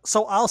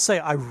 So I'll say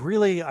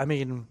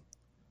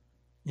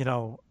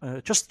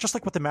just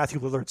like with the Matthew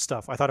Lillard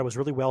stuff, I thought it was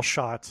really well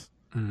shot,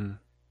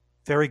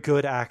 very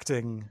good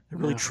acting. It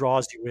really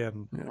draws you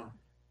in.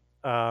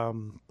 Yeah.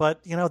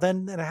 But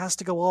then it has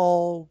to go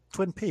all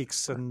Twin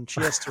Peaks, and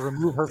she has to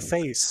remove her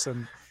face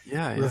and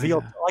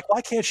reveal. Yeah. Like,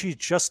 why can't she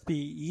just be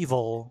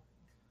evil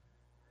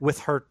with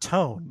her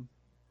tone?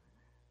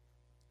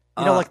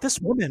 Like this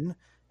woman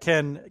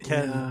can.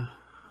 Yeah.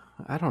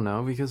 I don't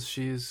know, because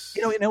she's.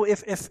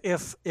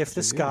 If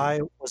this guy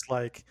was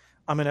like,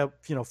 I'm gonna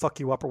fuck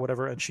you up or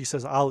whatever, and she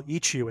says, I'll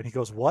eat you, and he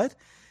goes, what?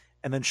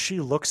 And then she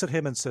looks at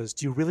him and says,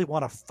 do you really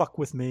want to fuck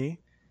with me?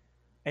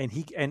 And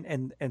he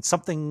and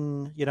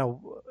something,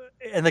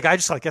 and the guy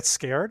just like gets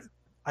scared.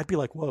 I'd be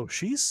like, whoa,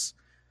 she's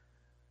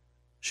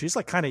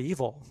like kind of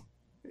evil.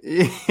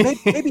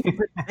 maybe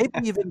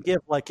even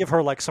give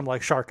her like some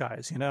like shark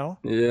eyes,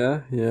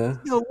 Yeah. a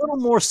little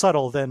more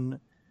subtle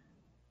than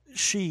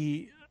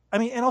she. I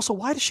mean, and also,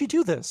 why does she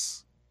do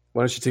this?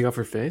 Why does she take off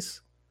her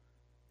face?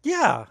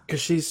 Yeah, because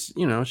she's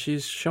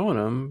showing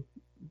him.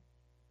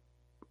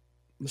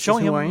 This is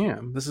who I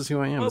am. This is who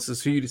I am. This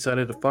is who you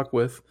decided to fuck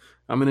with.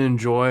 I'm going to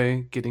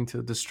enjoy getting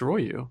to destroy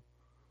you.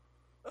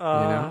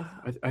 I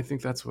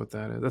think that's what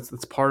that is.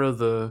 That's part of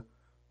the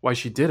why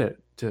she did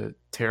it, to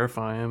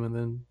terrify him and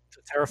then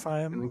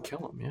and then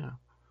kill him.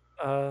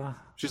 Yeah.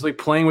 She's like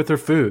playing with her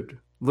food,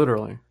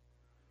 literally.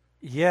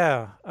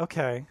 Yeah.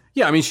 Okay.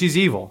 Yeah, I mean, she's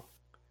evil.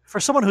 For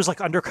someone who's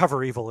like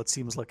undercover evil, it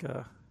seems like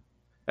a.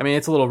 I mean,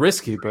 it's a little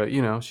risky, but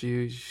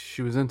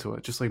she was into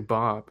it, just like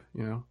Bob.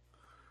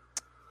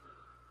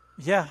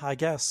 Yeah, I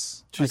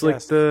guess she's like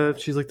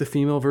the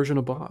female version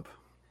of Bob.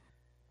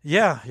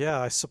 Yeah,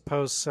 I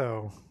suppose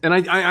so. And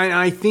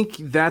I think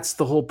that's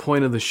the whole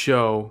point of the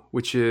show,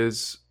 which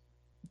is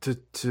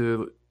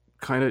to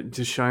kind of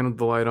to shine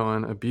the light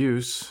on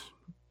abuse,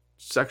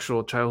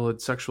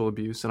 childhood sexual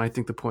abuse. And I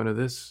think the point of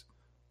this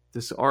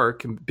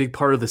arc, and big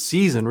part of the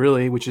season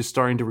really, which is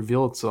starting to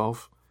reveal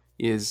itself,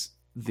 is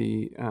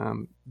the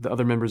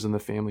other members in the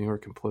family who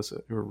are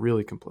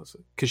really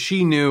complicit, because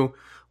she knew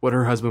what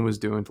her husband was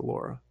doing to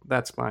Laura.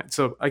 That's mine.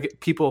 So I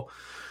get people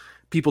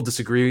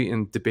disagree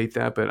and debate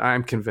that, but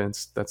I'm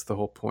convinced that's the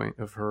whole point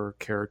of her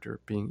character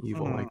being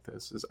evil like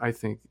this.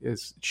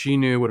 Is she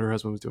knew what her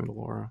husband was doing to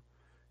Laura,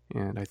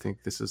 and I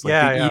think this is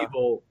like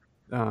evil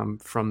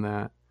from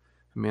that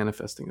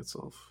manifesting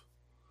itself.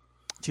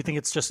 Do you think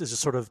is it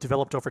sort of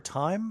developed over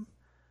time?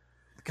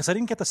 Because I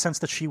didn't get the sense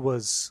that she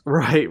was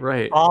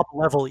right Bob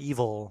level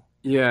evil.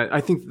 Yeah,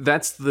 I think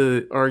that's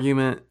the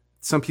argument.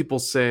 Some people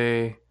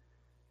say,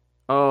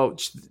 "Oh,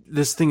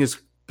 this thing has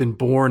been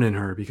born in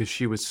her because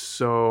she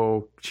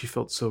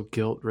felt so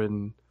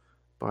guilt-ridden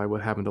by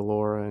what happened to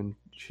Laura, and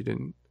she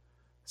didn't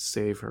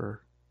save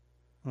her."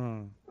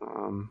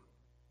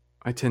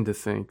 I tend to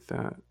think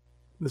that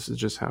this is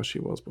just how she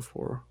was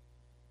before,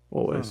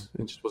 always.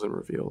 It just wasn't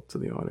revealed to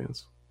the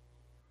audience.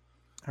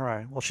 All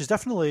right. Well, she's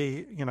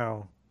definitely,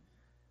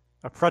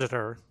 a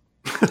predator.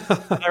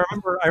 I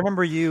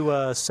remember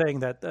you saying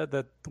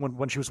that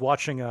when she was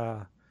watching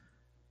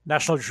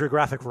National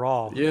Geographic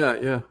Raw.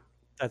 Yeah.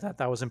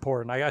 That was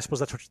important. I suppose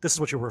this is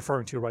what you're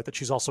referring to, right? That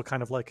she's also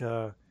kind of like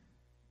a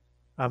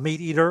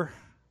meat eater.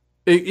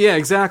 Yeah,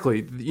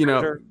 exactly.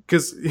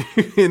 Because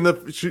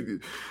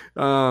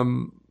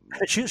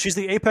she's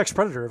the apex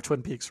predator of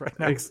Twin Peaks right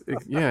now.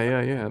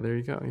 Yeah. There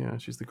you go. Yeah,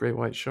 she's the great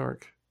white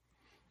shark.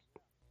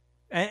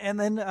 And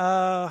then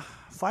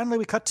finally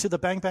we cut to the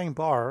Bang Bang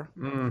Bar.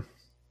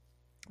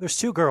 There's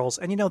two girls,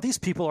 and these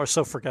people are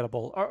so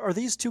forgettable. Are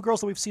these two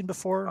girls that we've seen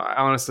before?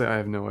 Honestly, I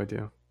have no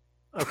idea.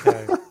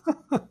 Okay.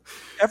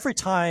 Every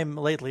time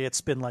lately,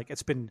 it's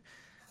been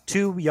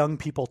two young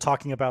people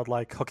talking about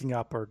like hooking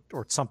up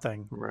or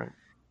something. Right.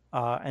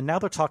 And now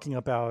they're talking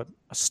about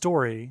a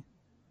story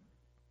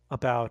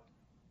about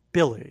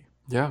Billy.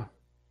 Yeah.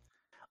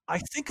 I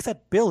think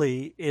that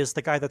Billy is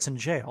the guy that's in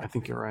jail. I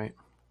think you're right.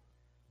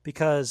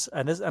 Because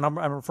I'm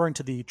referring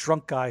to the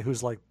drunk guy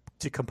who's like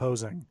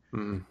decomposing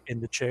in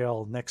the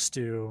jail next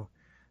to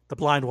the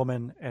blind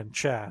woman and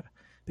Chad,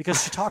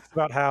 because she talks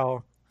about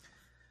how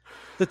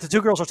the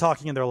two girls are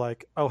talking and they're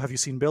like, "Oh, have you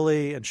seen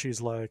Billy?" And she's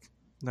like,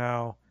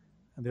 "No,"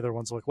 and the other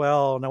one's like,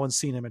 "Well, no one's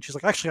seen him," and she's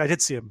like, "Actually, I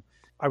did see him.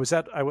 I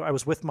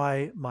was with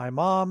my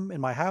mom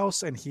in my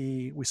house, and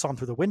we saw him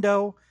through the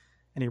window,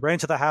 and he ran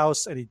to the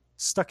house, and he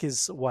stuck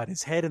his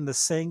head in the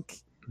sink,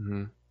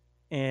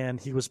 and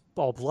he was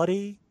all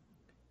bloody,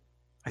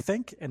 I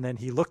think, and then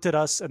he looked at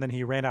us, and then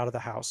he ran out of the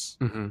house.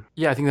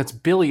 Yeah, I think that's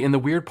Billy. And the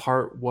weird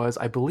part was,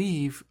 I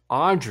believe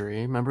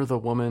Audrey, remember the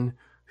woman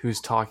who's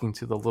talking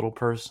to the little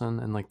person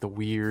and like the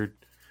weird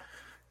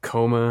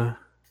coma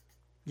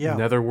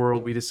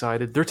netherworld, we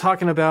decided they're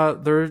talking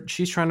about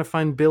she's trying to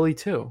find Billy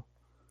too.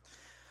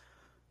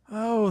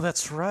 Oh,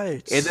 that's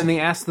right. And then they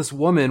asked this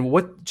woman,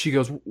 she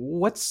goes,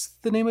 what's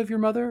the name of your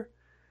mother?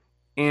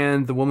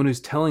 And the woman who's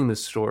telling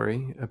this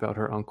story about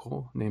her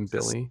uncle named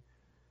Billy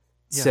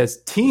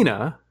says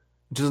Tina,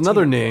 which is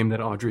another name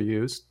that Audrey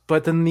used.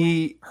 But then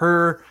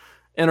her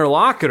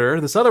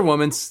interlocutor, this other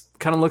woman,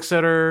 kind of looks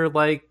at her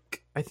like,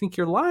 I think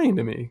you're lying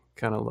to me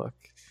kind of look.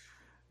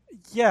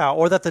 Yeah,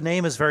 or that the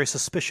name is very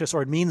suspicious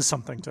or it means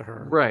something to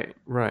her. Right.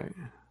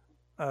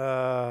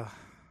 So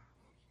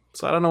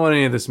I don't know what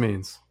any of this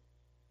means.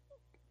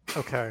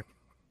 Okay.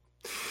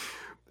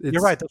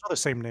 You're right. Those are the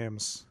same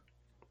names.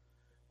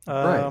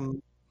 Right.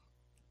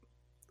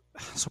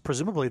 So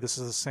presumably this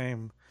is the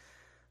same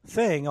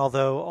thing,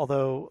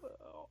 although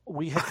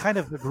we had kind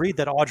of agreed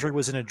that Audrey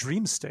was in a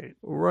dream state.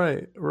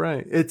 Right.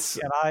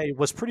 And I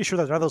was pretty sure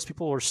that none of those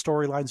people or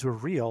storylines were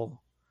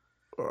real.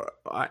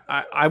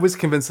 I was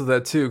convinced of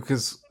that too,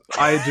 because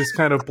I just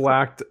kind of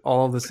blacked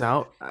all of this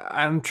out.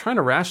 I'm trying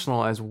to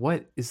rationalize,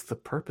 what is the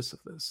purpose of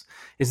this?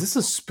 Is this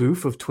a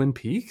spoof of Twin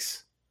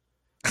Peaks?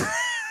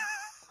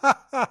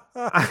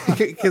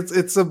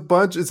 It's a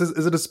bunch. Is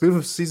it a spoof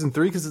of season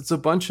 3? Because it's a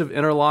bunch of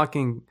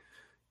interlocking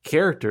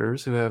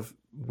characters who have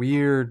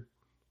weird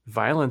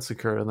violence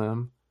occur to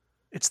them.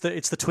 It's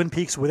the Twin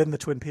Peaks within the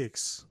Twin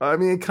Peaks. I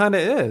mean, it kind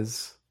of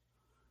is.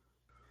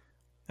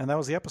 And that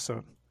was the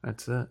episode.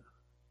 That's it.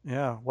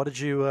 Yeah. What did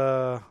you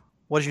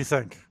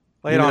think?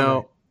 Lay it on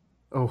me.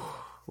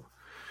 Oh,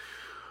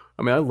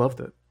 I mean, I loved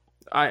it.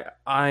 I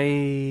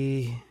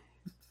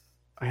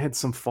had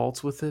some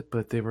faults with it,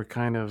 but they were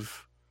kind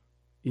of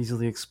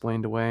easily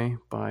explained away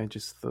by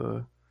just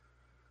this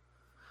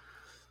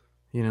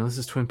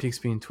is Twin Peaks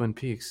being Twin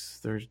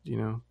Peaks. They're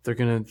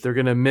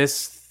gonna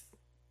miss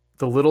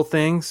the little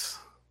things,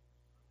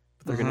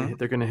 but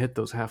they're gonna hit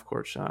those half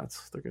court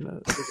shots. They're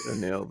gonna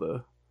nail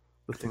the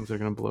things that are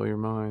gonna blow your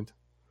mind.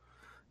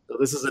 So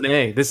this is an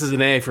A. This is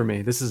an A for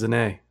me. This is an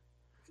A.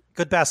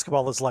 Good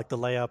basketball is like the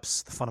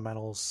layups, the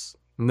fundamentals.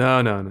 No.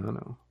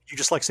 You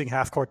just like seeing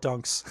half court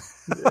dunks.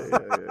 Yeah.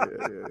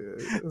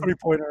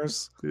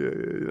 3-pointers.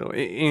 Yeah.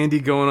 Andy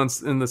going on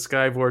in the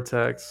Sky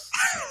Vortex.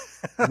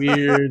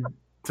 Weird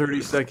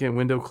 30-second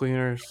window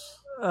cleaners.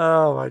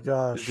 Oh my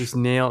gosh.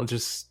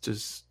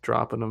 Just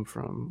dropping them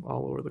from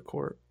all over the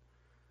court.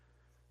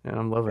 And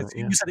I'm loving it.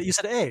 Yeah. You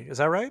said A, is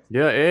that right?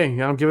 Yeah, A.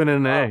 Yeah, I'm giving it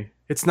an A.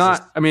 It's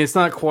not it's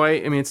not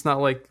quite, it's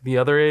not like the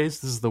other A's.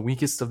 This is the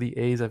weakest of the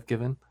A's I've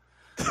given.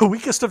 The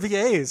weakest of the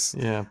A's.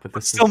 Yeah, but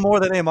this still more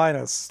than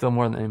A-. Still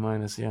more than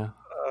A-, yeah.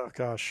 Oh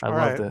gosh. I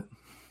loved it.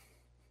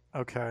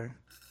 Okay.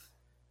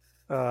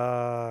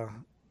 So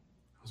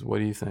what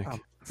do you think?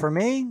 For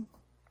me,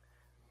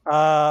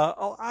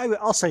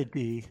 I'll say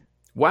D.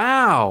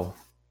 Wow.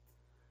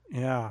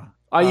 Yeah.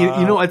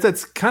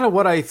 That's kind of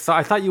what I thought.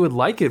 I thought you would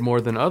like it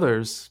more than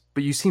others,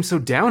 but you seem so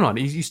down on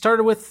it. You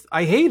started with,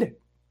 I hate it.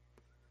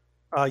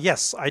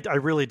 Yes, I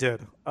really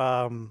did.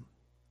 And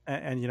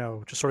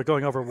just sort of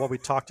going over what we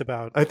talked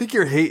about. I think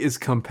your hate is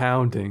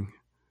compounding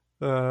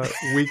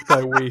week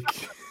by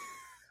week.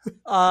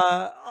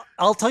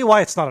 I'll tell you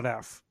why it's not an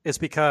F. It's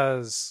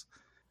because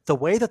the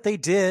way that they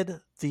did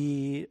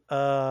the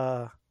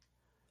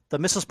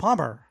Mrs.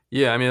 Palmer.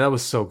 Yeah, that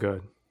was so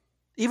good.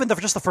 Even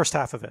just the first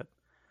half of it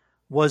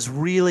was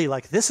really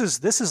like, this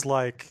is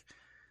like,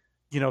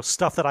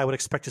 stuff that I would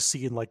expect to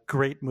see in like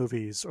great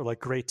movies or like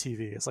great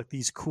TV. It's like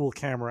these cool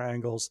camera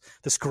angles,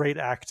 this great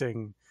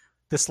acting,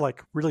 this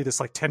like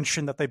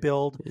tension that they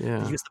build. Yeah.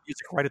 They use the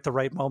music right at the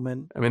right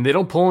moment. They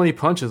don't pull any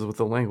punches with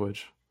the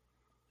language.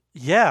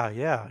 Yeah.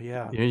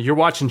 You're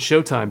watching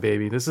Showtime,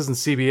 baby. This isn't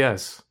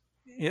CBS.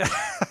 Yeah.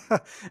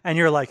 And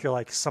you're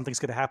like, something's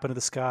going to happen to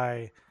this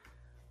guy.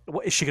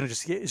 What, is she going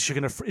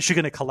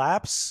to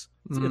collapse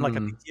in like a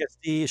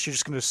PTSD? Is she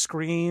just going to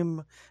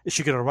scream? Is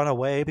she going to run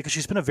away? Because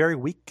she's been a very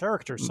weak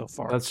character so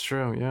far. That's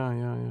true. Yeah.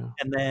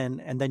 And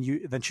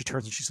then she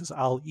turns and she says,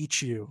 "I'll eat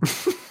you."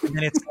 And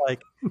then it's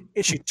like,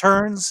 she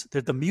turns,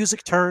 the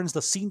music turns,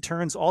 the scene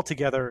turns all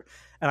together.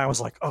 And I was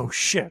like, oh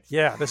shit.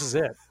 Yeah, this is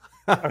it.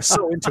 I was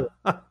so into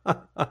it.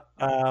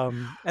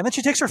 And then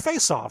she takes her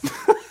face off.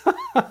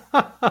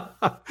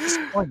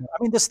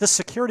 This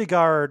security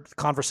guard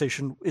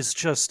conversation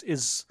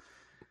is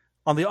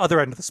on the other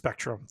end of the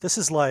spectrum. This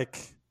is like,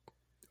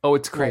 oh,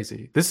 it's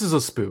crazy. This is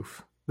a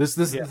spoof. This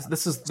is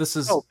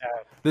so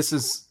bad. This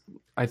is,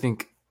 I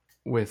think,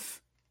 with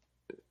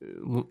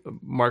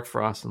Mark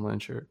Frost and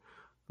Lyncher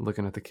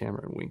looking at the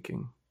camera and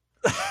winking.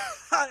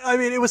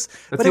 It was.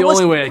 That's the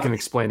only way I can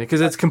explain it,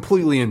 because it's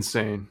completely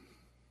insane.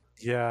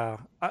 Yeah,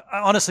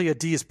 honestly, a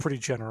D is pretty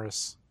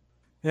generous.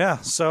 Yeah.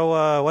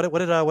 So what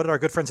did our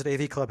good friends at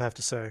AV Club have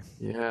to say?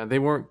 Yeah, they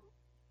weren't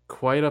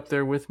quite up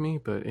there with me,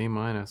 but A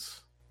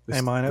minus.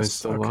 A minus? They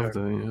still Okay. loved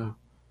it. Yeah,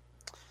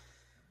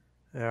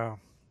 Yeah.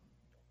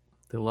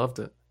 they loved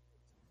it.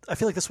 I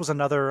feel like this was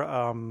another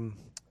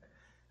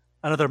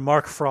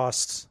Mark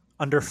Frost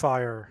under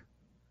fire,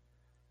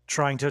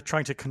 trying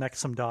to connect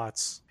some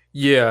dots.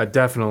 Yeah,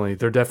 definitely.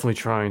 They're definitely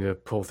trying to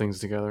pull things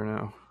together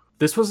now.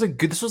 This was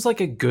like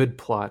a good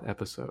plot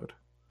episode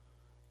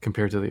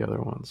compared to the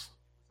other ones.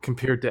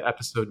 Compared to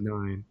episode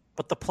 9.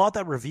 But the plot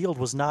that revealed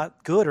was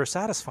not good or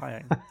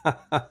satisfying.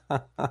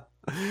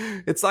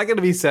 It's not going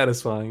to be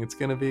satisfying. It's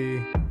going to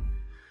be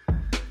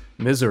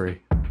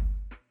misery.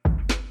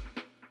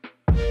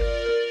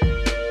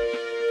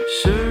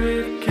 Sure,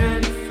 it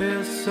can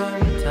feel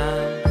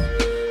sometimes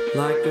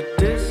like the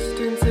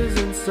distance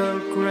isn't so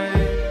great,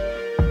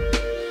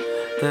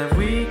 that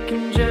we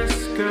can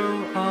just go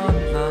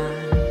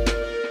online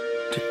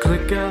to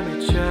click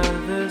on each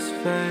other's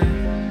face.